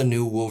least a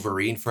new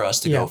Wolverine for us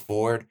to Yeah. go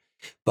forward.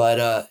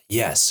 But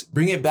yes,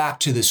 bring it back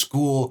to the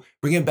school,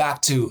 bring it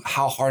back to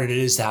how hard it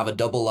is to have a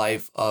double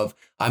life of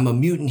I'm a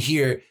mutant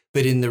here,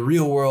 but in the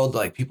real world,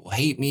 like people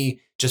hate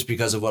me just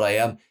because of what I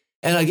am.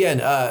 And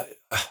again,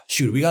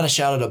 shoot, we got to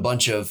shout out a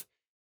bunch of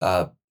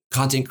uh,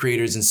 content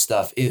creators and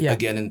stuff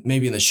again, and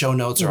maybe in the show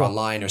notes or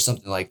online or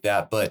something like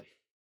that. But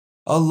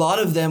a lot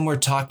of them were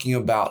talking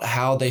about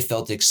how they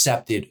felt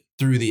accepted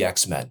through the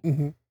X-Men.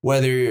 Mm-hmm.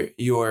 Whether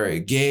you're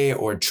gay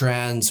or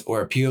trans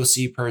or a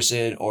POC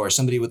person or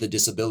somebody with a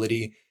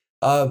disability,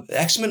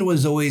 X-Men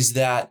was always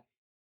that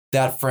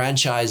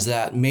franchise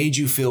that made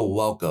you feel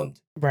welcomed.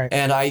 Right.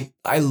 And I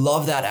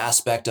love that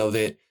aspect of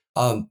it.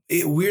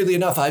 Weirdly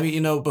enough, I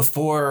mean,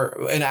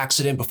 before an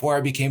accident, before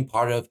I became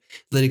part of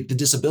the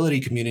disability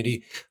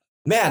community,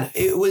 man,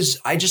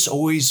 I just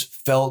always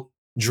felt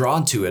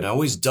drawn to it. I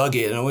always dug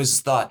it and I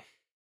always thought,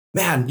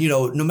 man,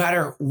 no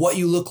matter what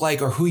you look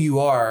like or who you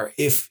are,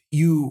 if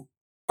you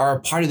are a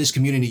part of this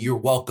community, you're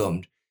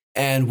welcomed.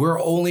 And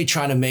we're only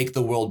trying to make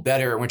the world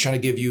better. And we're trying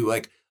to give you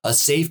like a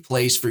safe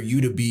place for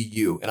you to be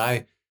you. And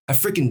I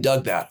freaking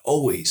dug that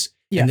always.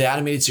 Yeah. And the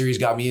animated series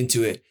got me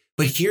into it.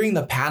 But hearing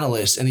the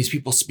panelists and these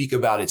people speak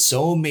about it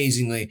so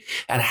amazingly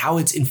and how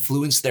it's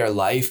influenced their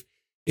life,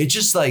 it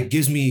just like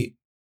gives me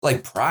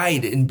like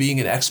pride in being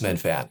an X-Men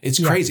fan.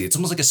 It's crazy. It's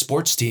almost like a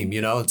sports team,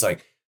 It's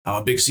like, I'm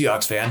a big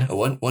Seahawks fan.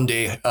 One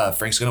day,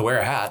 Frank's going to wear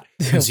a hat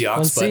from Seahawks.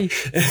 We'll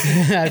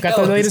see. I've got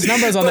the latest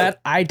numbers on that.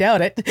 I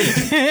doubt it.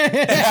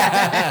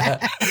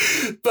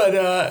 But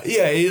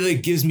it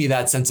like gives me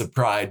that sense of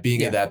pride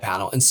being at that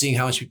panel and seeing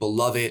how much people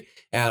love it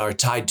and are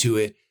tied to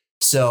it.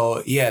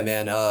 So yeah,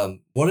 man,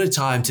 what a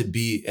time to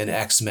be an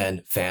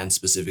X-Men fan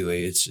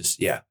specifically. It's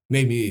just,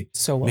 made me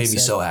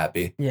so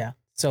happy. Yeah,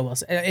 so well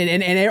said.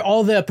 And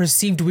all the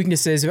perceived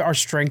weaknesses are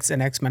strengths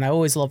in X-Men. I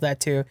always love that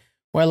too.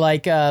 Where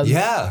like,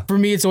 for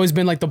me, it's always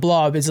been like the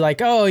Blob. It's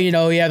like, oh,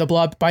 the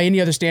Blob by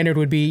any other standard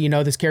would be,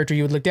 this character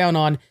you would look down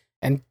on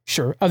and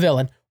sure, a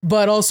villain.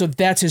 But also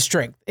that's his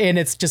strength. And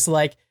it's just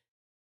like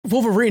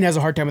Wolverine has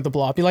a hard time with the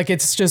Blob. Like,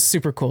 it's just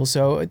super cool.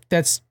 So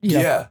that's,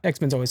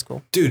 X-Men's always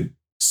cool. Dude,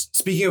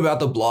 speaking about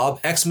the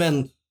Blob,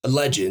 X-Men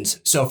Legends.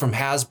 So from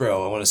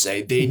Hasbro, I want to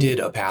say they did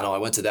a panel. I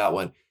went to that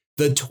one.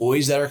 The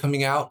toys that are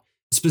coming out,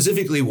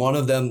 specifically one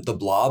of them, the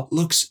Blob,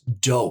 looks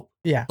dope.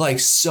 Yeah. Like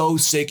so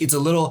sick. It's a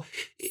little,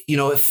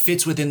 it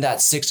fits within that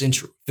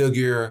 6-inch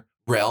figure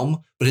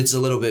realm, but it's a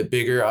little bit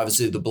bigger.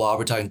 Obviously the Blob,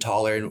 we're talking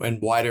taller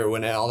and wider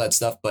and all that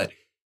stuff, but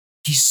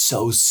he's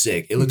so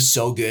sick. It looks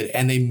so good.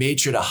 And they made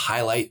sure to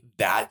highlight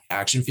that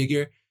action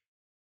figure.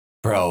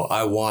 Bro,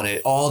 I want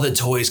it. All the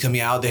toys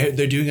coming out.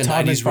 They're doing a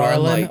Todd 90s McFarlane.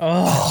 run. Like,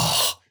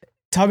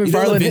 Todd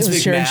McFarlane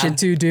is sharing shit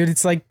too, dude.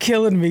 It's like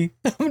killing me.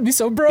 I'm gonna be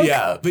so broke.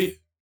 Yeah, but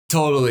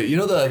totally.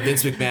 The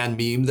Vince McMahon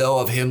meme though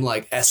of him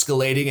like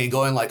escalating and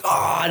going like,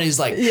 and he's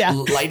like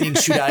lightning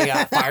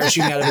fire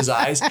shooting out of his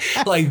eyes.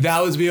 Like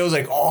that was me. I was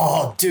like,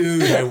 oh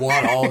dude, I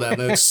want all of them.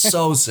 They're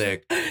so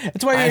sick.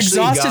 That's why you're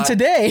exhausted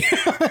today.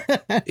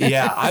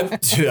 Yeah,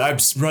 I'm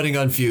running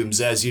on fumes,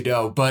 as you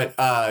know. But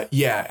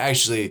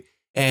actually,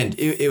 and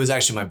it was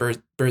actually my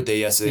birthday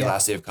yesterday,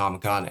 last day of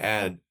Comic-Con,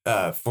 and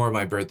for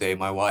my birthday,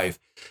 my wife,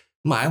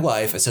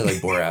 I said like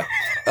Borat,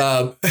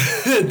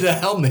 the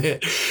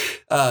helmet,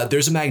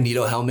 there's a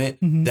Magneto helmet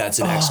that's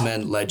an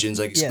X-Men Legends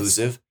like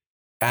exclusive. Yes.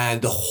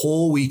 And the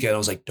whole weekend I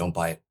was like, don't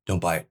buy it. Don't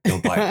buy it.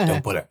 Don't buy it.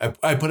 Don't put it.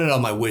 I put it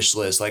on my wish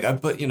list. Like I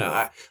put,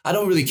 I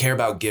don't really care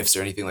about gifts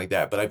or anything like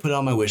that, but I put it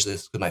on my wish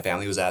list because my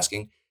family was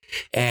asking.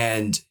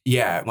 And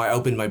I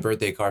opened my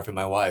birthday card for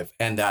my wife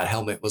and that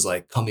helmet was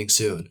like coming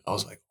soon. I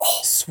was like, oh,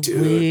 sweet.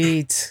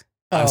 Dude,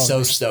 I'm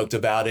so stoked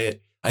about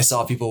it. I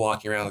saw people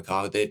walking around the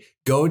con with it.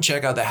 Go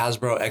check out the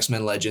Hasbro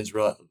X-Men Legends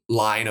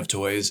line of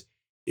toys.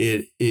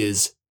 It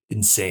is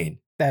insane.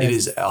 It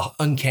is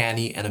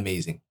uncanny and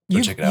amazing.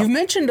 Go check it out. You've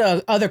mentioned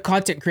other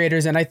content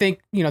creators, and I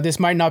think, this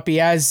might not be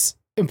as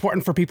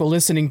important for people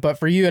listening, but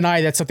for you and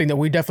I, that's something that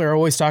we definitely are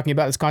always talking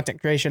about is content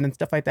creation and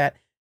stuff like that.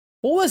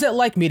 What was it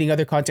like meeting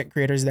other content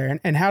creators there,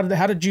 and how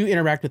did you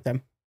interact with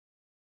them?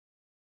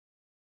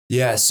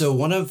 Yeah, so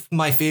one of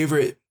my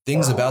favorite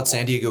things about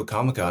San Diego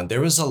Comic-Con,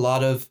 there was a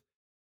lot of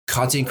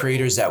content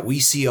creators that we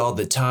see all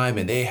the time,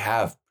 and they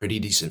have pretty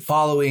decent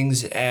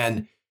followings.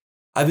 And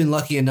I've been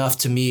lucky enough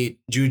to meet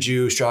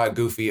Juju, Straw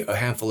Goofy a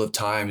handful of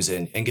times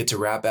and get to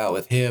rap out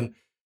with him.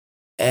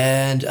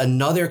 And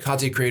another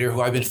content creator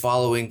who I've been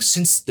following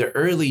since the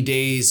early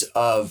days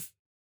of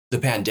the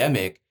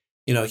pandemic,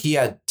 he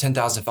had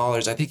 10,000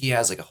 followers. I think he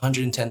has like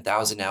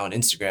 110,000 now on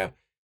Instagram.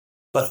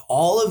 But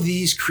all of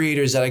these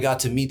creators that I got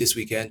to meet this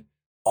weekend,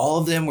 all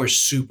of them were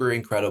super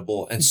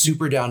incredible and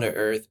super down to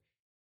earth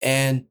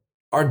and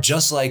are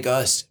just like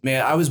us.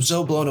 Man, I was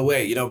so blown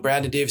away.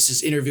 Brandon Davis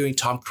is interviewing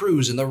Tom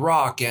Cruise and The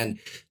Rock and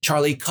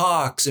Charlie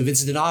Cox and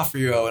Vincent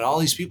D'Onofrio and all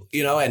these people,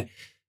 and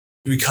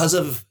because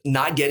of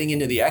not getting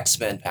into the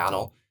X-Men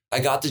panel, I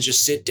got to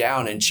just sit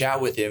down and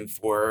chat with him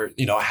for,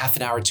 a half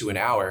an hour to an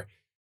hour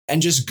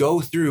and just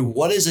go through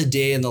what is a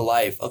day in the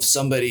life of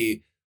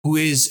somebody who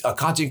is a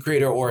content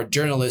creator or a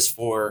journalist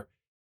for,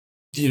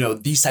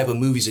 these type of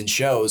movies and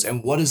shows.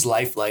 And what is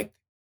life like?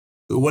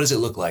 What does it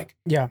look like?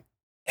 Yeah.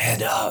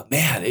 And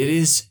man, it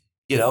is,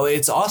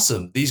 it's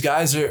awesome. These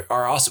guys are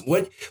awesome.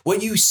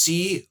 What you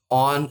see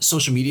on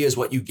social media is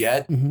what you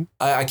get. Mm-hmm.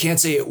 I can't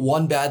say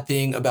one bad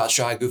thing about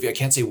Shy Goofy. I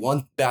can't say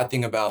one bad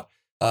thing about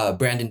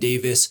Brandon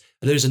Davis.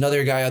 There's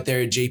another guy out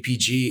there,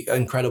 JPG,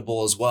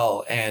 incredible as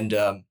well. And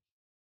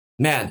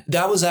man,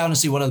 that was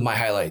honestly one of my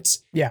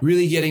highlights. Yeah.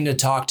 Really getting to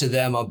talk to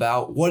them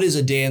about what is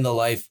a day in the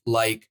life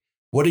like?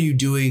 What are you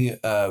doing,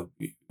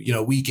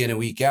 week in and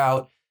week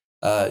out,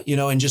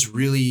 and just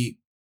really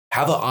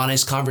have an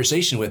honest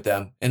conversation with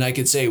them. And I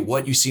could say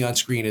what you see on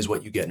screen is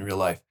what you get in real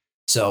life.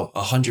 So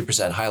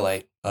 100%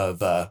 highlight of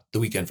the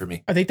weekend for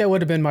me. I think that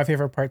would have been my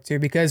favorite part too,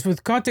 because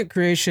with content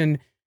creation,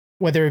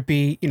 whether it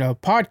be,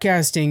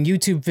 podcasting,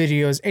 YouTube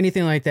videos,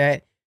 anything like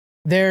that,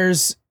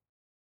 there's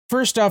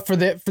first off for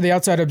the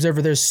outside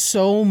observer, there's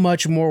so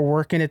much more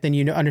work in it than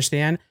you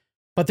understand.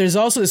 But there's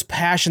also this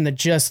passion that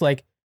just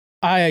like,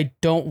 I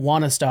don't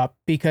want to stop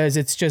because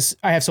it's just,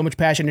 I have so much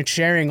passion in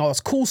sharing all this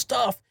cool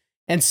stuff.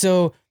 And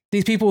so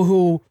these people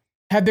who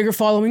have bigger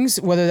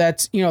followings, whether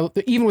that's,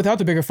 even without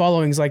the bigger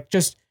followings, like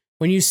just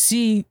when you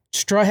see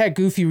Straw Hat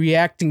Goofy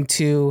reacting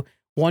to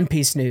One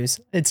Piece news,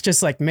 it's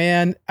just like,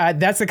 man,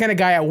 that's the kind of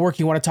guy at work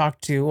you want to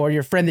talk to, or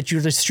your friend that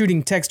you're just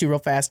shooting text to real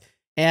fast.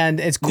 And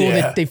it's cool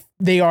that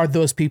they are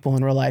those people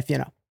in real life,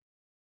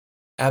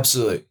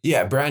 Absolutely.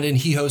 Yeah. Brandon,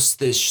 he hosts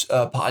this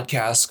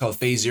podcast called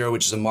Phase Zero,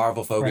 which is a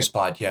Marvel focused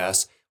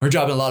podcast. We're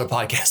dropping a lot of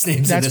podcast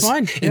names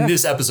in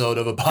this episode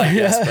of a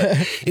podcast,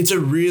 but it's a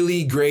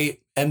really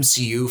great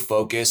MCU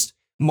focused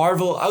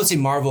Marvel, I would say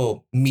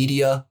Marvel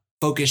media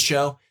focused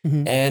show.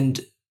 Mm-hmm.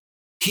 And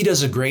he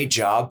does a great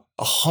job.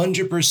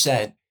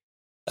 100%.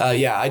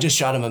 I just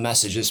shot him a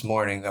message this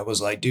morning that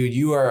was like, dude,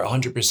 you are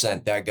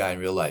 100% that guy in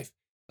real life.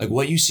 Like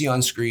what you see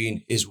on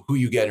screen is who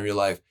you get in real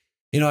life.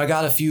 I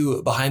got a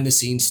few behind the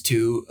scenes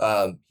too.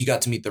 He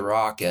got to meet The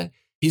Rock, and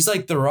he's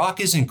like, The Rock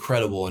is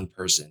incredible in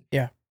person.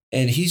 Yeah.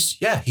 And he's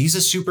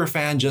a super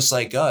fan just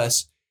like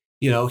us.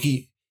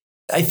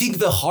 I think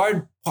the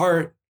hard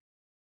part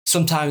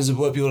sometimes of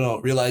what people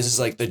don't realize is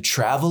like the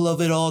travel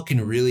of it all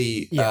can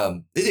really,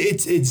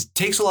 it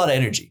takes a lot of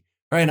energy.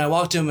 Right. And I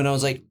walked to him and I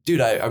was like, dude,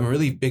 I'm a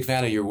really big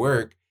fan of your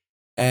work.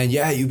 And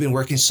yeah, you've been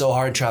working so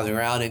hard traveling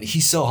around, and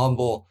he's so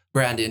humble,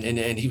 Brandon.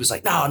 And he was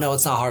like, no,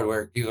 it's not hard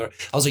work. I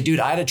was like, dude,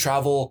 I had a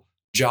travel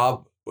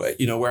job, where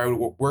I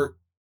would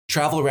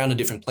travel around to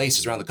different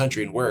places around the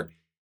country and work.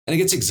 And it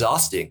gets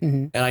exhausting.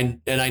 Mm-hmm.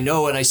 And I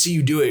know, and I see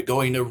you do it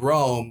going to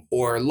Rome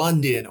or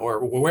London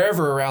or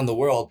wherever around the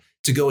world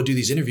to go do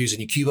these interviews,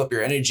 and you keep up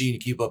your energy and you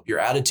keep up your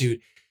attitude.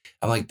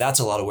 I'm like, that's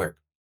a lot of work.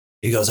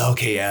 He goes,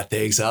 okay, yeah,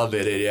 thanks. I'll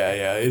admit it.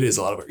 Yeah, it is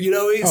a lot of work.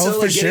 So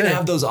like getting to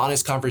have those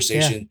honest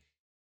conversations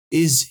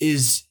is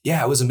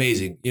it was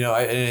amazing.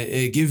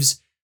 It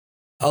gives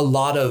a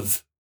lot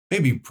of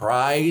maybe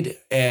pride,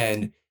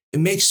 and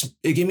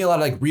it gave me a lot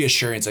of like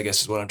reassurance, I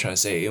guess is what I'm trying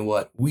to say, in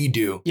what we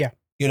do. Yeah.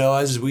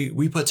 As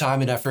we put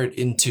time and effort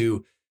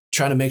into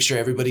trying to make sure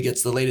everybody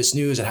gets the latest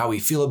news and how we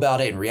feel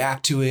about it and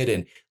react to it,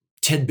 and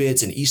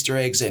tidbits and Easter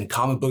eggs and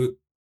comic book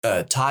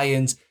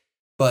tie-ins,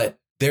 but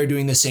they're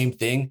doing the same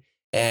thing.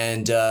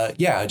 And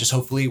just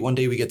hopefully one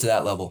day we get to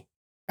that level.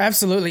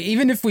 Absolutely.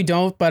 Even if we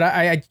don't, but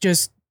I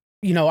just,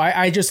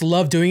 I just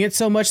love doing it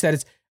so much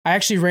that I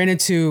actually ran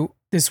into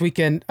this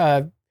weekend.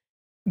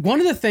 One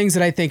of the things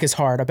that I think is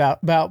hard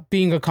about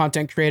being a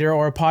content creator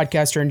or a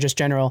podcaster in just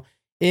general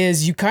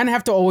is you kind of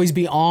have to always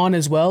be on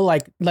as well.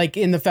 Like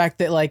in the fact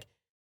that like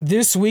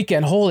this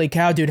weekend, holy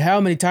cow, dude, how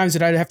many times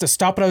did I have to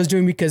stop what I was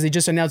doing because they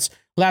just announced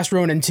Last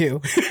Ronin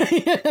 2?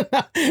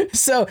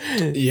 So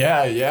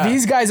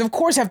these guys, of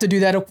course, have to do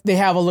that. They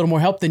have a little more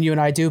help than you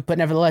and I do, but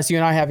nevertheless, you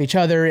and I have each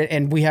other,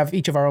 and we have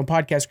each of our own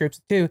podcast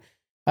scripts too.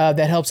 That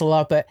helps a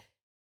lot. But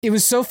it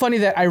was so funny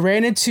that I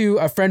ran into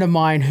a friend of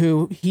mine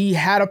who he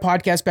had a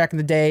podcast back in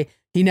the day.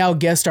 He now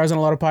guest stars on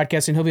a lot of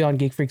podcasts, and he'll be on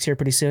Geek Freaks here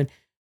pretty soon.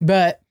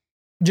 But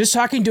just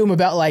talking to him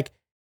about like,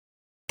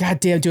 God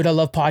damn, dude, I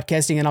love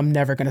podcasting and I'm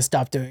never going to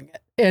stop doing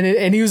it.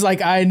 And he was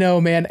like, I know,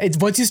 man. It's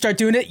once you start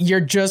doing it, you're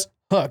just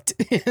hooked.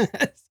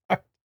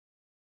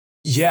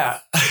 Yeah,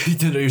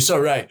 you're so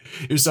right.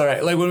 You're so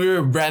right. Like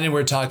when Brandon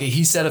were talking,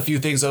 he said a few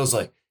things. I was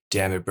like,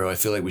 damn it, bro. I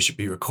feel like we should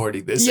be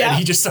recording this. Yeah. And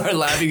he just started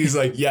laughing. He's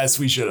like, yes,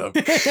 we should have.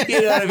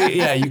 You know what I mean?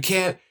 Yeah, you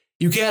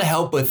can't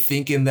help but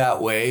think in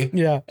that way.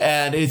 Yeah.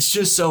 And it's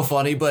just so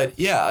funny. But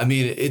yeah, I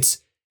mean,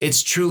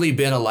 it's truly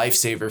been a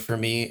lifesaver for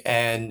me,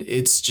 and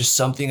it's just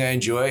something I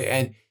enjoy.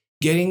 And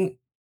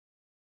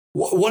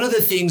one of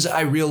the things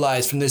I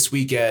realized from this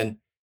weekend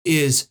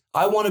is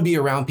I want to be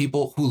around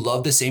people who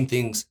love the same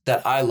things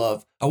that I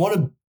love. I want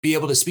to be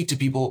able to speak to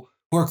people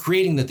who are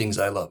creating the things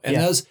I love. And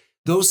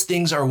those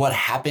things are what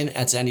happen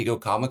at San Diego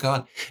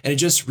Comic-Con. And it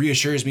just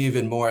reassures me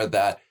even more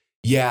that,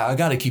 I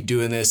got to keep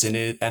doing this,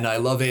 and I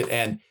love it.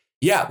 And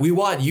yeah, we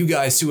want you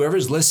guys,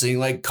 whoever's listening,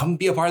 like come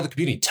be a part of the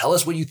community. Tell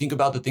us what you think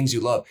about the things you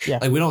love. Yeah.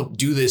 Like we don't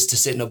do this to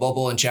sit in a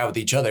bubble and chat with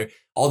each other.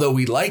 Although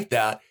we like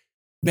that,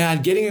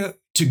 man, getting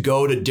to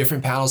go to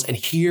different panels and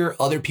hear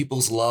other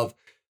people's love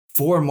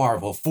for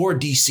Marvel, for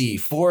DC,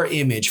 for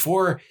Image,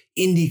 for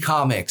indie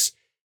comics,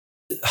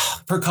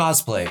 for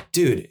cosplay,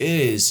 dude, it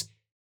is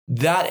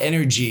that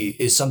energy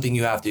is something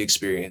you have to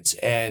experience.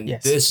 And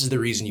Yes. this is the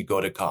reason you go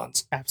to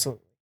cons.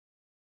 Absolutely.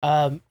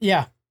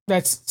 Yeah,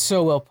 that's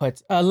so well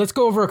put. Let's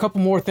go over a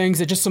couple more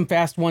things, just some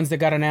fast ones that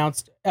got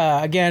announced.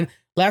 Again,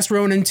 Last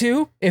Ronin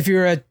 2. If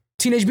you're a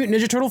Teenage Mutant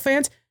Ninja Turtle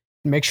fan,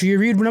 make sure you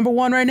read number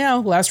 1 right now.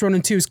 Last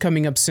Ronin 2 is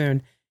coming up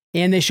soon.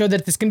 And they showed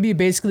that it's going to be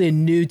basically a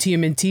new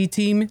TMNT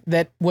team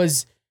that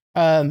was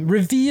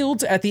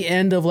revealed at the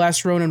end of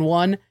Last Ronin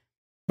 1.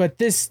 But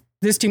this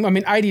team, I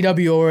mean,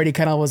 IDW already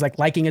kind of was like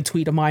liking a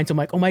tweet of mine. So I'm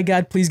like, oh my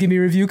God, please give me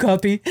a review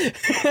copy.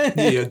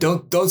 Yeah,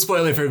 don't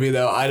spoil it for me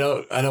though. I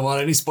don't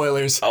want any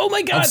spoilers. Oh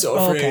my God. I'm so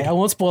afraid. Okay, I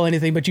won't spoil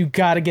anything, but you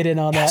got to get in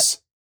on that.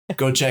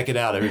 Go check it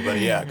out, everybody.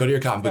 Yeah, go to your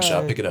comic book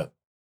shop, pick it up.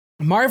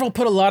 Marvel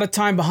put a lot of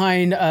time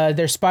behind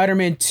their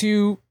Spider-Man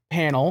 2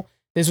 panel.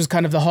 This was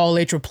kind of the Hall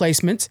H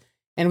replacement,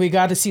 and we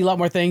got to see a lot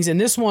more things. And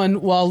this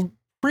one, while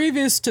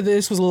previous to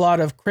this was a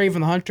lot of Kraven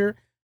the Hunter,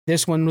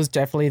 this one was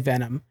definitely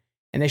Venom.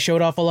 And they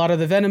showed off a lot of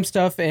the Venom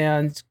stuff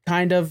and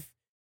kind of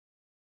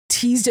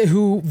teased at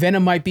who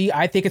Venom might be.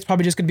 I think it's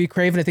probably just going to be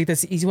Kraven. I think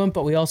that's the easy one,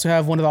 but we also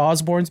have one of the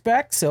Osborns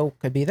back, so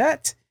could be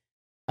that.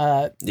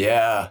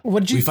 Yeah.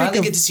 What did you think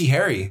finally get to see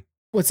Harry.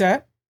 What's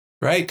that?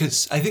 Right?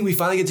 Because I think we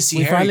finally get to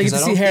see Harry. We finally get to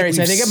see Harry,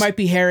 so I think we've it might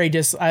be Harry.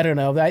 Just, I don't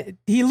know.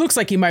 He looks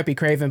like he might be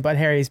Kraven, but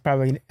Harry's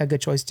probably a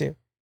good choice too.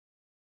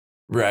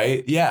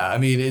 Right? Yeah. I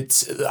mean,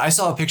 I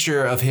saw a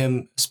picture of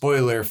him,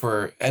 spoiler,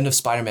 for End of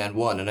Spider-Man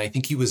 1, and I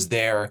think he was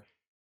there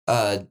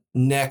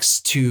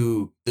next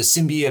to the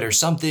symbiote or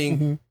something.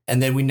 Mm-hmm.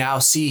 And then we now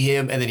see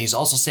him, and then he's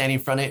also standing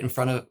in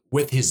front of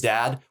with his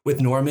dad,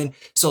 with Norman.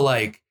 So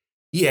like,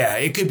 yeah,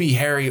 it could be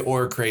Harry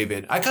or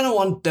Kraven. I kind of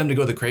want them to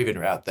go the Kraven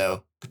route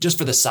though, just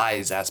for the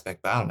size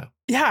aspect, but I don't know.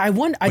 Yeah,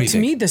 to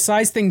me, the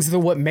size thing's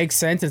what makes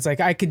sense. It's like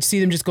I could see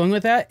them just going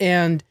with that.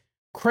 And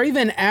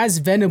Kraven as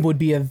Venom would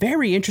be a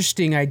very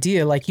interesting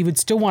idea. Like he would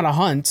still want to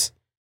hunt.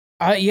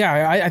 I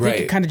think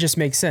it kind of just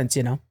makes sense,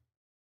 you know?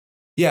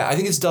 Yeah, I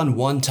think it's done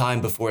one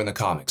time before in the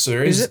comics. So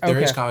there is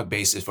comic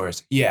basis for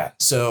us. Yeah,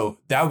 so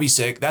that would be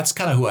sick. That's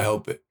kind of who I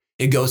hope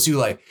it goes to.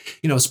 Like,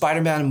 you know,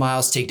 Spider-Man and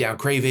Miles take down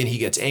Kraven. He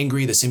gets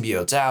angry. The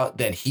symbiote's out.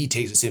 Then he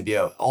takes the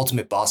symbiote.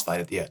 Ultimate boss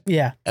fight at the end.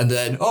 Yeah. And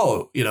then,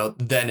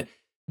 then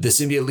the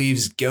symbiote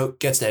leaves,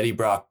 gets to Eddie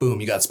Brock.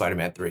 Boom, you got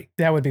Spider-Man 3.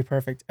 That would be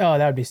perfect. Oh,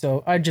 that would be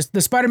so.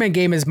 The Spider-Man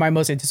game is my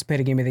most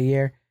anticipated game of the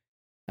year.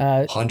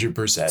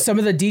 100%. Some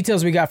of the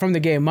details we got from the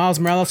game. Miles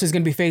Morales is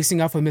going to be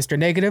facing off with Mr.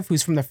 Negative,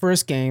 who's from the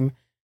first game.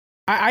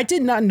 I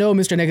did not know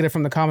Mr. Negative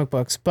from the comic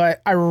books,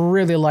 but I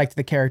really liked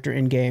the character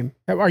in game.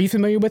 Are you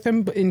familiar with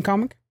him in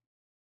comic?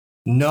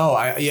 No,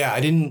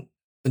 I didn't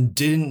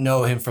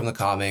know him from the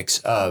comics.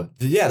 The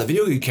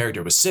video game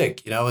character was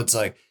sick. You know, it's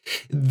like,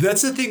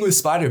 that's the thing with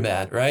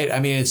Spider-Man, right? I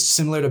mean, it's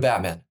similar to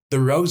Batman. The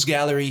Rogues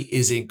Gallery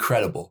is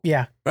incredible.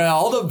 Yeah. Right.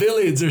 All the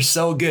villains are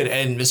so good.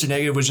 And Mr.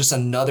 Negative was just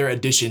another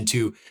addition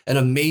to an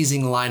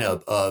amazing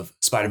lineup of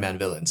Spider-Man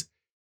villains.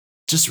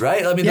 Just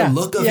right. I mean, the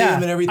look of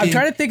him and everything. I'm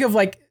trying to think of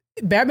like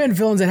Batman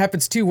villains that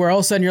happens too, where all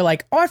of a sudden you're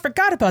like, oh, I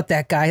forgot about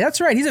that guy. That's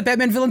right. He's a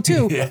Batman villain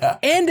too. Yeah.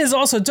 And is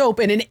also dope.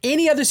 And in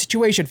any other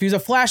situation, if he was a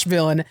Flash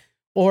villain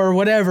or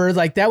whatever,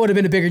 like that would have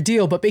been a bigger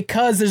deal. But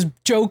because there's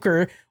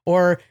Joker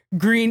or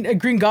Green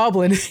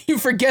Goblin, you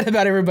forget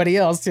about everybody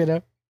else, you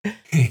know?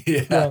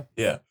 Yeah.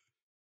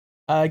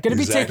 Gonna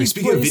be taking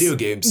Speaking of video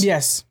games.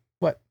 Yes.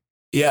 What?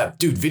 Yeah,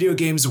 dude, video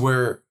games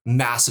were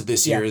massive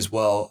this year as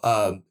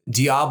well.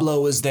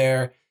 Diablo was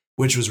there,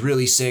 which was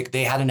really sick.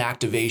 They had an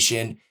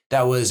activation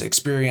that was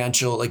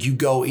experiential. Like you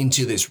go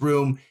into this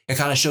room, it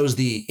kind of shows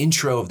the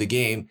intro of the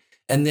game.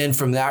 And then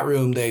from that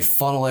room, they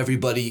funnel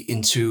everybody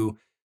into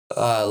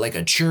like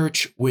a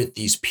church with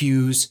these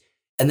pews.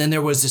 And then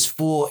there was this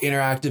full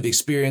interactive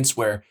experience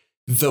where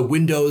the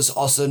windows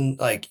all of a sudden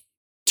like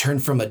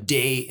turned from a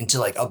day into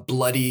like a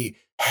bloody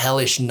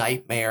hellish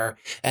nightmare.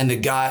 And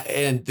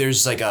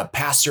there's like a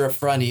pastor up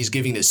front. He's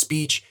giving this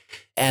speech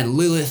and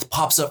Lilith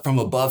pops up from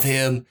above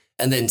him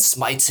and then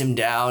smites him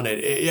down. And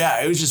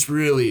it was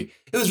really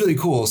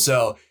cool.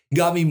 So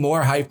got me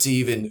more hyped to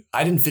even,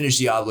 I didn't finish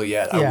Diablo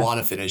yet. Yeah. I want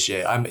to finish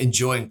it. I'm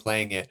enjoying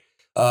playing it.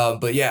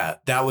 But yeah,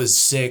 that was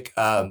sick.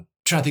 Trying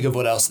to think of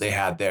what else they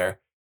had there.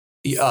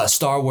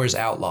 Star Wars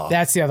Outlaw.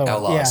 That's the other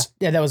one.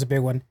 Yeah, that was a big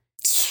one.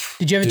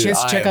 Did you have a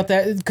chance to check out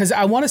that? Because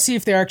I want to see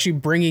if they're actually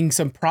bringing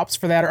some props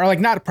for that, or like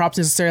not props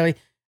necessarily.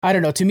 I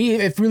don't know. To me,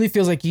 it really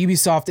feels like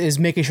Ubisoft is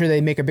making sure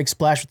they make a big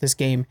splash with this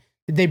game.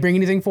 Did they bring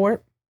anything for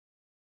it?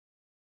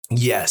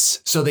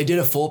 Yes. So they did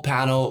a full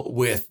panel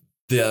with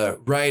the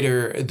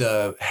writer,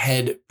 the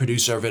head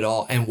producer of it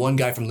all, and one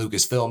guy from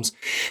Lucasfilms.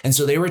 And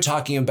so they were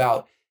talking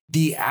about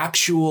the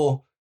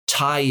actual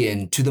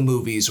tie-in to the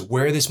movies,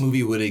 where this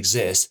movie would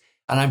exist.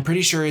 And I'm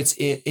pretty sure it's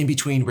in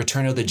between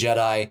Return of the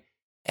Jedi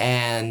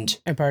and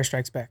Empire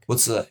Strikes Back.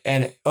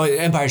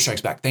 Empire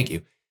Strikes Back. Thank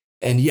you.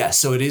 And yes,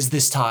 so it is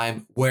this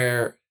time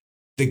where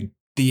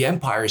the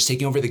Empire is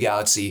taking over the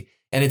galaxy,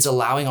 and it's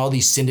allowing all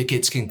these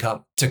syndicates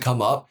to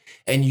come up,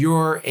 and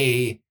you're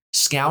a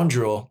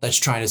scoundrel that's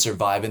trying to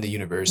survive in the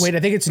universe. Wait, I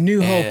think it's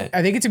New Hope.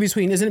 I think it's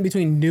isn't it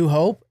between New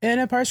Hope and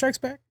Empire Strikes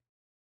Back?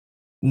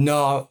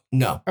 No.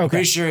 Okay. I'm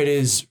pretty sure it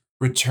is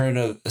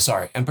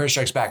Empire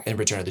Strikes Back and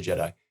Return of the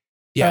Jedi.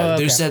 Yeah,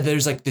 they said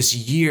there's like this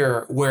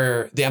year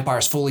where the Empire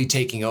is fully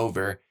taking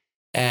over,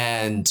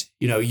 and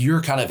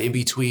you're kind of in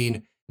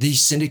between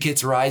these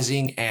syndicates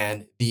rising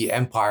and the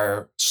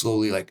Empire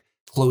slowly like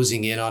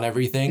closing in on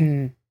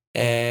everything.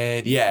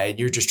 And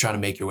you're just trying to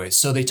make your way.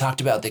 So they talked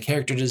about the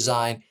character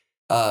design.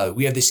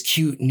 We have this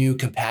cute new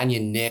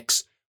companion,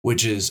 Nyx,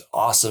 which is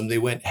awesome. They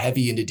went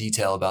heavy into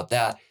detail about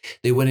that.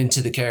 They went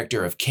into the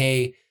character of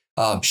Kay.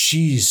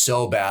 She's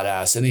so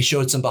badass. And they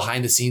showed some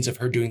behind the scenes of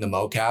her doing the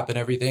mocap and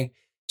everything.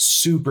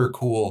 Super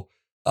cool.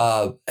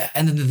 And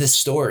then this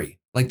story,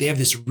 like they have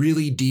this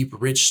really deep,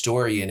 rich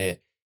story in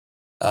it.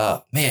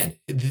 Man,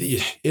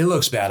 it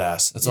looks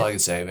badass. That's all I can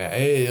say, man.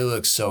 It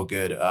looks so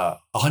good.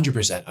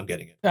 100%, I'm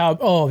getting it.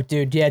 Oh,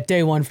 dude, yeah,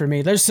 day one for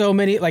me. There's so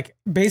many, like,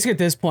 basically at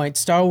this point,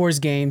 Star Wars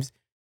games.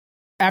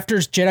 After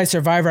Jedi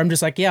Survivor, I'm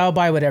just like, yeah, I'll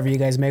buy whatever you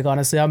guys make.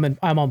 Honestly, I'm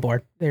on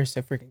board. They're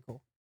so freaking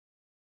cool.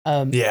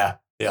 Yeah.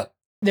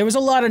 There was a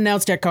lot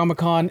announced at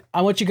Comic-Con.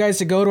 I want you guys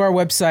to go to our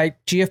website,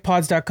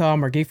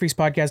 gfpods.com or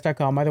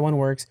geekfreakspodcast.com. Either one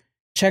works.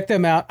 Check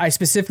them out. I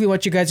specifically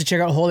want you guys to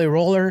check out Holy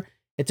Roller.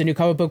 It's a new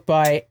comic book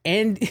by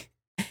Andy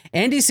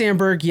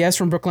Samberg, yes,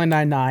 from Brooklyn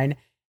Nine-Nine,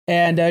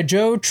 and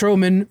Joe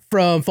Troman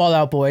from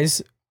Fallout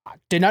Boys.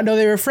 Did not know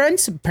they were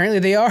friends. Apparently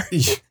they are.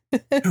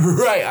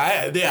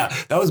 Right.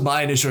 That was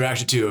my initial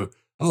reaction too.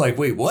 I'm like,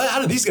 wait, what?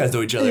 How do these guys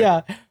know each other?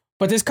 Yeah.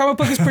 But this comic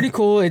book is pretty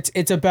cool.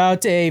 It's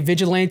about a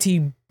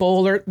vigilante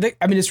bowler.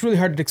 I mean, it's really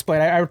hard to explain.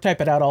 I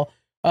type it out all.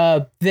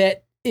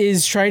 That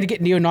is trying to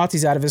get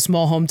neo-Nazis out of his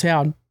small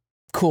hometown.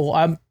 Cool.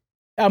 I'm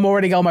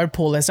already on my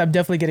pull list. I'm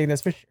definitely getting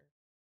this for sure.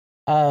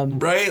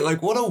 Right?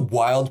 Like, what a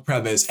wild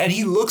premise. And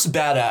he looks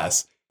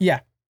badass. Yeah.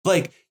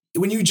 Like,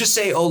 when you just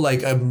say, oh,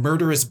 like a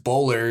murderous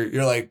bowler,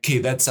 you're like, okay,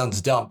 that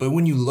sounds dumb. But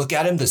when you look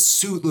at him, the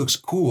suit looks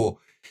cool.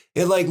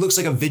 It like looks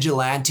like a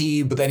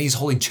vigilante, but then he's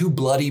holding two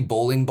bloody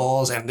bowling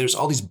balls and there's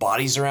all these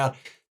bodies around.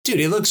 Dude,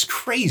 it looks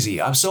crazy.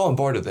 I'm so on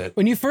board with it.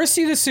 When you first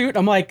see the suit,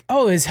 I'm like,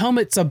 oh, his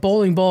helmet's a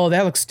bowling ball.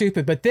 That looks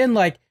stupid. But then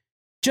like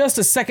just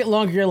a second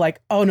longer, you're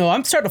like, oh no,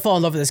 I'm starting to fall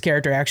in love with this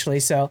character actually.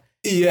 So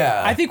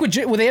yeah, I think with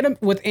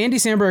Andy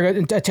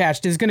Samberg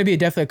attached, there's going to be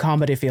definitely a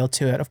comedy feel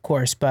to it, of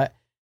course. But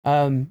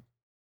I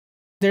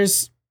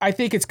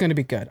think it's going to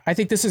be good. I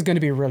think this is going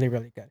to be really,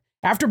 really good.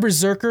 After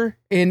Berserker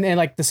and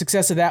like the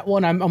success of that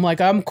one,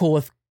 I'm cool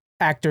with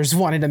actors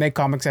wanting to make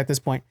comics at this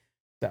point.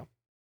 So.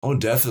 Oh,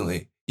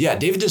 definitely. Yeah.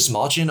 David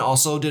Dastmalchian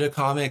also did a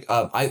comic.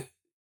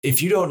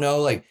 If you don't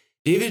know, like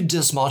David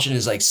Dastmalchian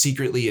is like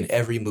secretly in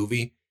every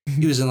movie.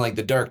 He was in like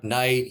The Dark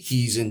Knight.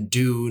 He's in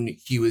Dune.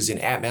 He was in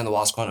Ant-Man, the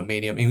Wasp: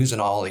 Quantumania. I mean, he was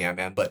in all the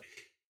Ant-Man, but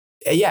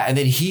yeah. And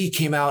then he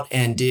came out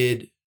and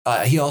did,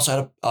 he also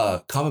had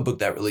a comic book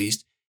that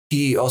released.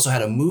 He also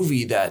had a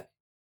movie that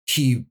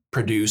he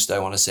produced, I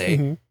want to say.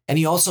 Mm-hmm. And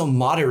he also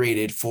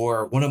moderated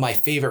for one of my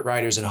favorite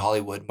writers in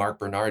Hollywood, Mark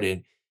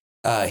Bernardin.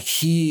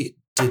 He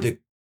did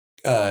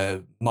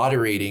the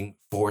moderating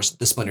for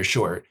the Splinter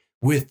Short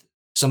with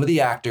some of the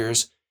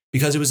actors.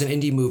 Because it was an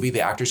indie movie,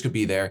 the actors could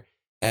be there.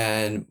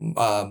 And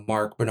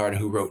Mark Bernardin,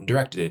 who wrote and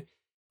directed it.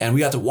 And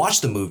we got to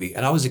watch the movie.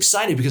 And I was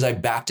excited because I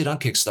backed it on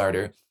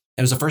Kickstarter. And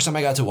it was the first time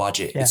I got to watch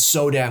it. Yeah. It's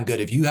so damn good.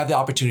 If you have the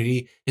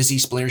opportunity to see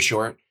Splinter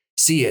Short,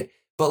 see it.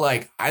 But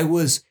like I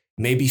was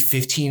maybe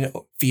 15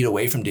 feet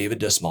away from David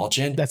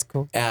Dastmalchian. That's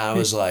cool. And I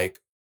was like,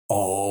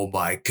 oh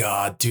my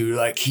God, dude,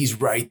 like he's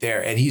right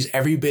there. And he's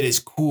every bit as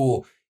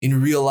cool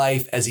in real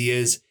life as he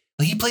is.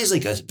 Like he plays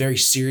like a very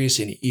serious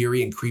and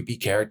eerie and creepy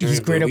character. He's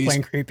great at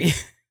playing creepy.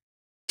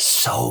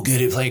 So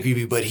good at playing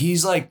creepy, but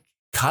he's like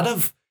kind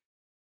of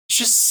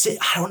just,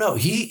 I don't know.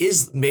 He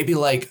is maybe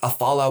like a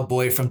Fallout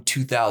Boy from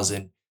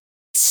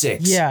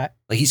 2006. Yeah.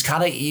 Like he's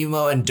kind of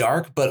emo and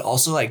dark, but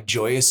also like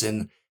joyous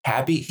and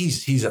happy.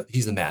 He's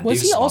the man.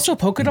 Was he also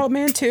Polka Dot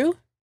Man too?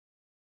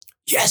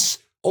 Yes.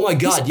 Oh my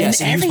God. Yes.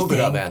 He was Polka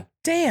Dot Man.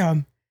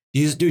 Damn.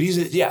 He's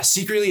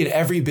secretly in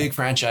every big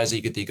franchise that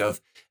you could think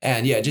of.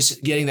 And yeah,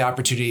 just getting the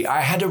opportunity.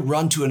 I had to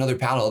run to another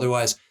panel.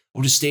 Otherwise, I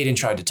would have stayed and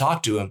tried to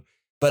talk to him.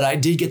 But I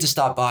did get to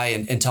stop by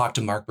and talk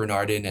to Mark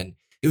Bernardin. And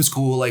it was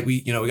cool. Like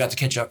we got to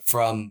catch up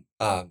from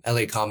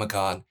LA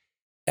Comic-Con.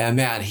 And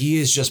man, he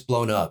is just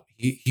blown up.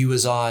 He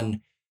was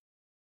on,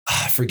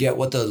 I forget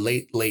what the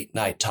late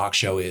night talk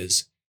show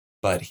is.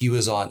 But he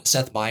was on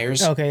Seth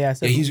Meyers. Okay,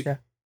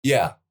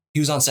 yeah. He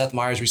was on Seth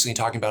Meyers recently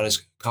talking about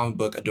his comic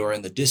book Adora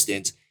in the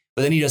Distance.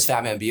 But then he does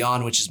Fat Man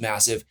Beyond, which is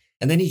massive.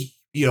 And then he,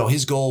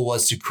 his goal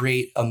was to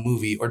create a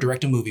movie or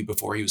direct a movie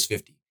before he was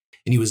 50.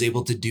 And he was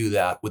able to do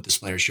that with the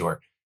Splinter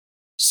Short.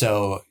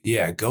 So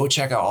yeah, go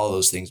check out all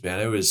those things, man.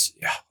 It was,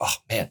 oh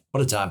man,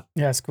 what a time.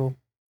 Yeah, it's cool.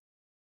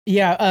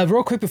 Yeah,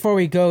 real quick before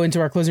we go into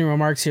our closing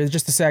remarks here,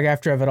 just the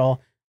SAG-AFTRA of it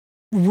all.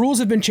 rules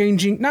have been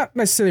changing. Not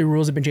necessarily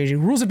rules have been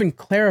changing. Rules have been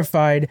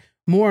clarified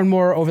more and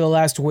more over the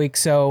last week.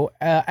 So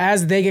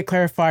as they get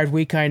clarified,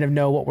 we kind of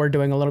know what we're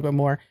doing a little bit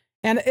more.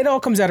 And it all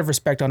comes out of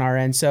respect on our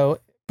end. So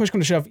push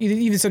come to shove,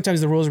 even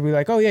sometimes the rules will be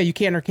like, oh yeah, you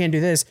can or can't do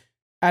this.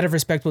 Out of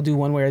respect, we'll do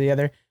one way or the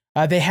other.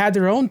 They had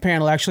their own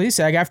panel, actually.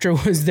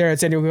 SAG-AFTRA was there at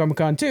San Diego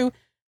Comic-Con too.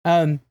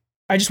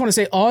 I just want to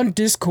say on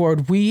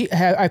Discord,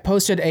 I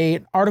posted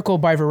an article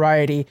by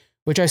Variety,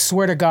 which I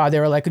swear to God, they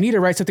were like, we need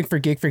to write something for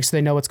Geek Freaks so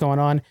they know what's going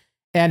on.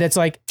 And it's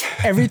like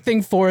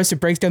everything for us.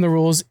 It breaks down the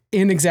rules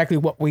in exactly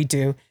what we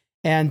do.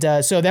 And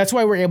so that's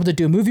why we're able to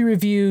do movie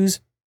reviews.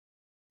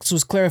 So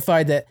it's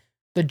clarified that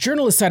the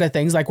journalist side of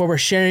things, like where we're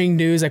sharing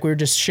news, like we were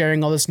just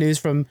sharing all this news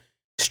from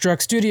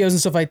Struck Studios and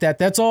stuff like that,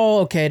 that's all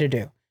okay to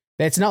do.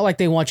 It's not like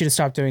they want you to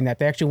stop doing that.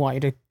 They actually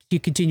want you to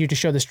continue to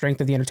show the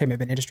strength of the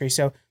entertainment industry.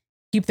 So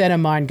keep that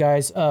in mind,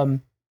 guys.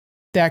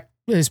 That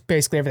is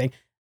basically everything.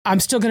 I'm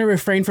still going to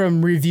refrain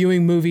from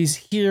reviewing movies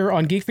here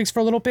on Geek Freaks for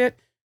a little bit.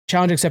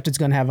 Challenge Accepted is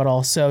going to have it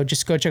all. So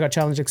just go check out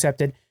Challenge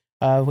Accepted,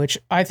 which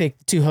I think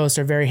the two hosts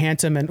are very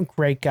handsome and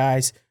great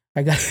guys.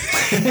 I got.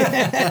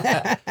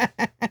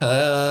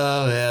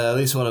 Oh yeah, at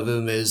least one of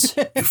them is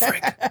you,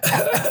 Frank.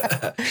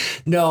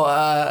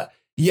 No,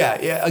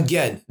 yeah.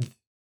 Again,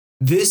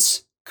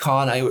 this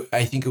con,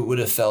 I think it would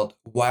have felt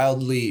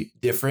wildly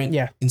different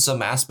in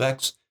some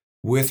aspects,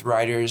 with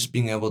writers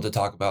being able to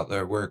talk about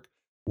their work,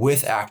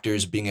 with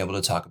actors being able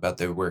to talk about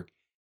their work.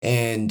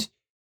 And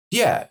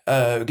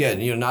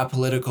again, not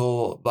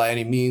political by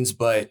any means,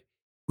 but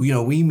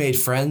we made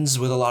friends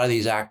with a lot of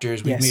these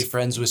actors. We've made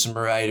friends with some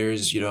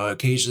writers,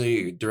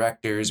 occasionally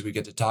directors, we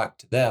get to talk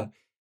to them.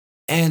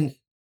 And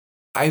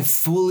I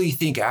fully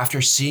think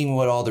after seeing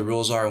what all the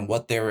rules are and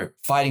what they're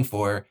fighting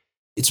for,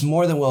 it's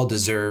more than well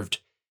deserved.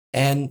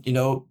 And,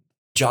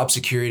 job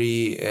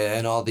security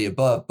and all the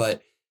above.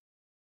 But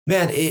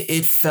man,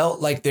 it felt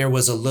like there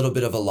was a little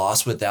bit of a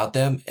loss without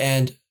them.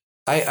 And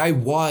I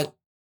want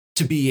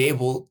to be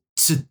able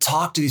to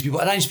talk to these people.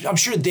 And I'm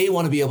sure they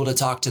want to be able to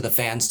talk to the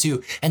fans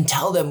too and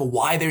tell them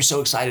why they're so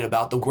excited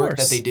about the work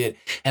that they did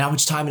and how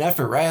much time and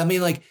effort, right? I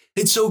mean, like,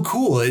 it's so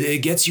cool.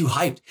 It gets you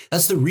hyped.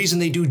 That's the reason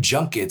they do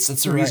junkets.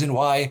 That's the reason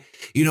why,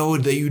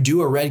 that you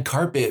do a red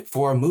carpet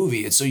for a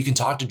movie. It's so you can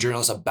talk to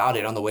journalists about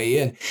it on the way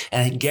in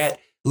and get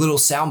little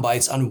sound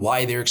bites on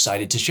why they're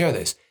excited to share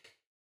this.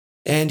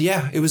 And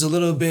it was a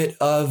little bit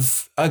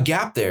of a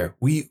gap there.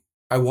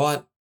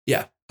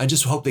 I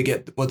just hope they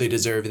get what they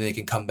deserve and they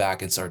can come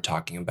back and start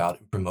talking about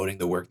and promoting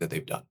the work that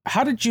they've done.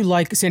 How did you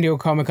like San Diego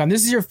Comic-Con?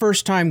 This is your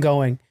first time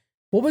going.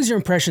 What was your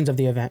impressions of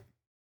the event?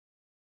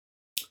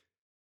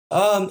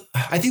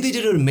 I think they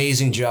did an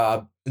amazing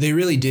job. They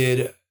really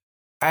did.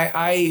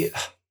 I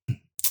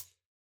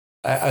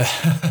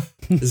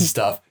this is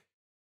tough.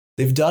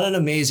 They've done an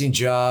amazing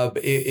job.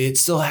 It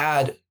still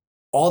had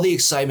all the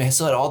excitement, it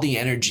still had all the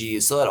energy,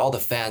 it still had all the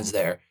fans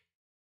there,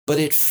 but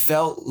it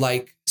felt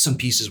like some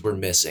pieces were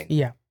missing.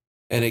 Yeah.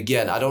 And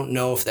again, I don't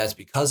know if that's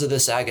because of the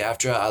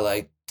SAG-AFTRA. I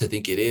like to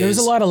think it is. There's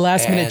a lot of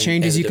last minute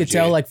changes you could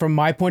tell, like from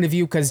my point of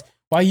view, because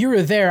while you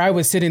were there, I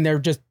was sitting there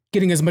just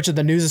getting as much of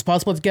the news as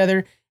possible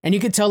together. And you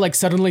could tell like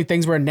suddenly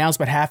things were announced,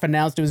 but half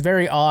announced. It was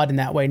very odd in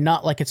that way,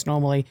 not like it's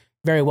normally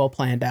very well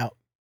planned out.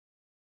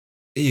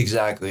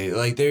 Exactly.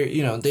 Like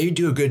they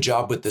do a good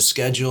job with the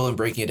schedule and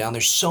breaking it down.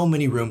 There's so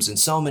many rooms and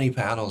so many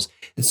panels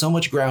and so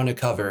much ground to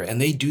cover. And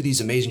they do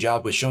these amazing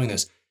jobs with showing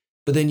this.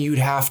 But then you'd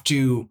have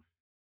to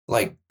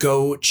like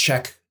go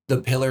check the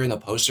pillar and the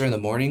poster in the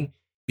morning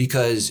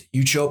because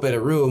you'd show up at a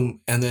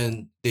room and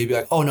then they'd be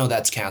like, oh no,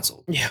 that's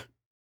canceled. Yeah.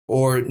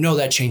 Or no,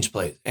 that changed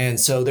place. And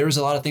so there was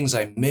a lot of things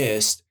I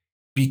missed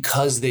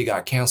because they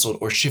got canceled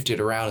or shifted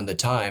around in the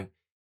time.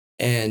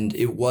 And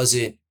it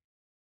wasn't,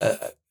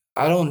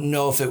 I don't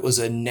know if it was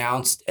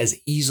announced as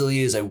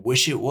easily as I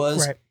wish it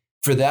was. Right.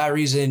 For that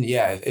reason,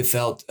 it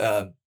felt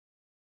a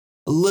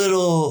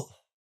little,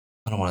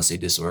 I don't want to say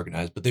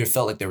disorganized, but there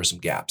felt like there were some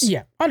gaps.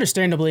 Yeah,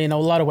 understandably in a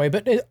lot of ways.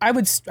 But I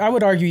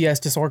would argue, yes,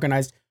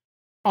 disorganized.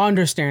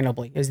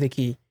 Understandably is the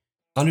key.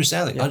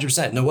 Understandably,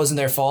 100%. And it wasn't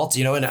their fault,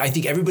 and I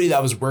think everybody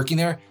that was working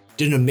there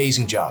did an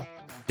amazing job.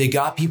 They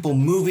got people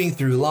moving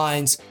through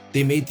lines.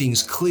 They made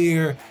things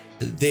clear.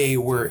 They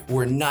were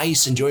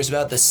nice and joyous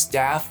about it. The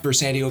staff for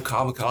San Diego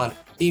Comic-Con,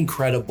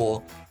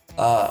 incredible.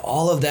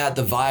 All of that,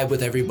 the vibe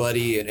with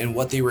everybody and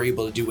what they were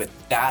able to do with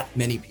that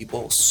many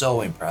people,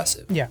 so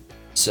impressive. Yeah.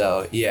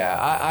 So,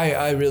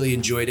 I really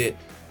enjoyed it.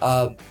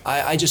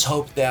 I just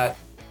hope that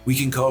we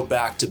can go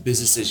back to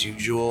business as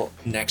usual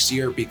next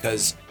year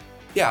because,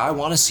 I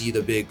want to see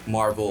the big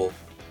Marvel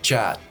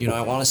chat.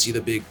 I want to see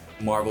the big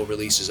Marvel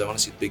releases. I want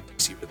to see the big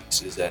DC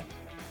releases. And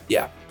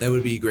that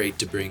would be great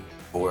to bring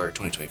for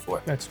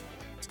 2024. That's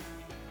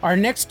our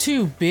next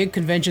two big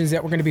conventions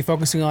that we're going to be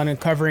focusing on and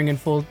covering in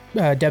full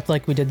depth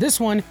like we did this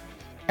one,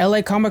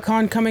 LA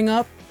Comic-Con coming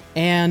up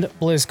and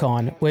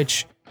BlizzCon,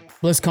 which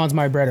BlizzCon's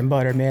my bread and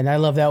butter, man. I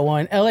love that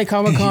one. LA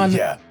Comic-Con,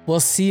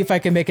 we'll see if I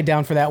can make it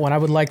down for that one. I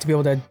would like to be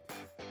able to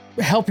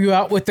help you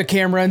out with the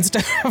camera and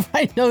stuff.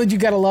 I know that you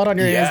got a lot on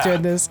your hands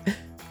doing this.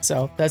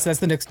 So that's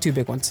the next two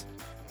big ones.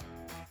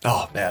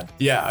 Oh man,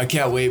 yeah, I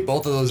can't wait.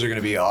 Both of those are going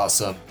to be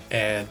awesome.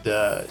 And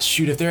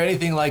shoot, if they're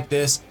anything like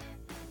this,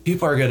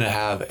 people are going to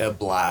have a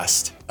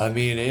blast. I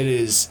mean, it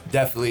is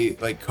definitely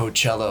like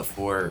Coachella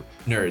for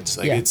nerds.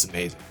 Like, it's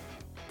amazing.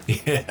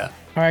 Yeah.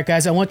 All right,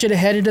 guys, I want you to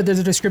head into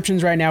the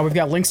descriptions right now. We've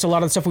got links to a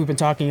lot of the stuff we've been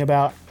talking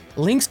about.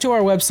 Links to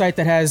our website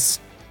that has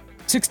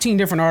 16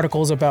 different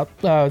articles about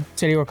San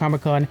Diego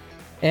Comic-Con.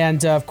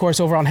 And, of course,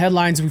 over on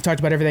Headlines, we've talked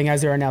about everything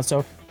as they are now.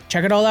 So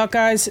check it all out,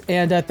 guys.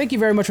 And thank you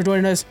very much for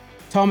joining us.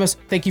 Thomas,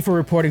 thank you for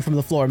reporting from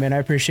the floor, man. I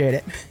appreciate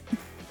it.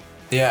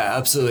 Yeah,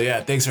 absolutely.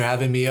 Yeah, thanks for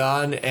having me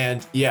on.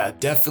 And yeah,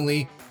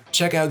 definitely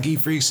check out Geek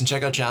Freaks and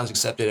check out Challenge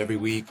Accepted every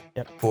week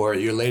for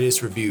your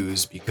latest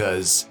reviews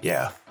because,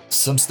 yeah,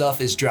 some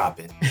stuff is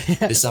dropping.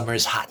 This summer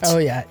is hot. Oh,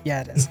 yeah.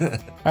 Yeah, it is. All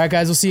right,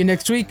 guys, we'll see you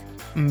next week.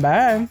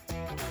 Bye.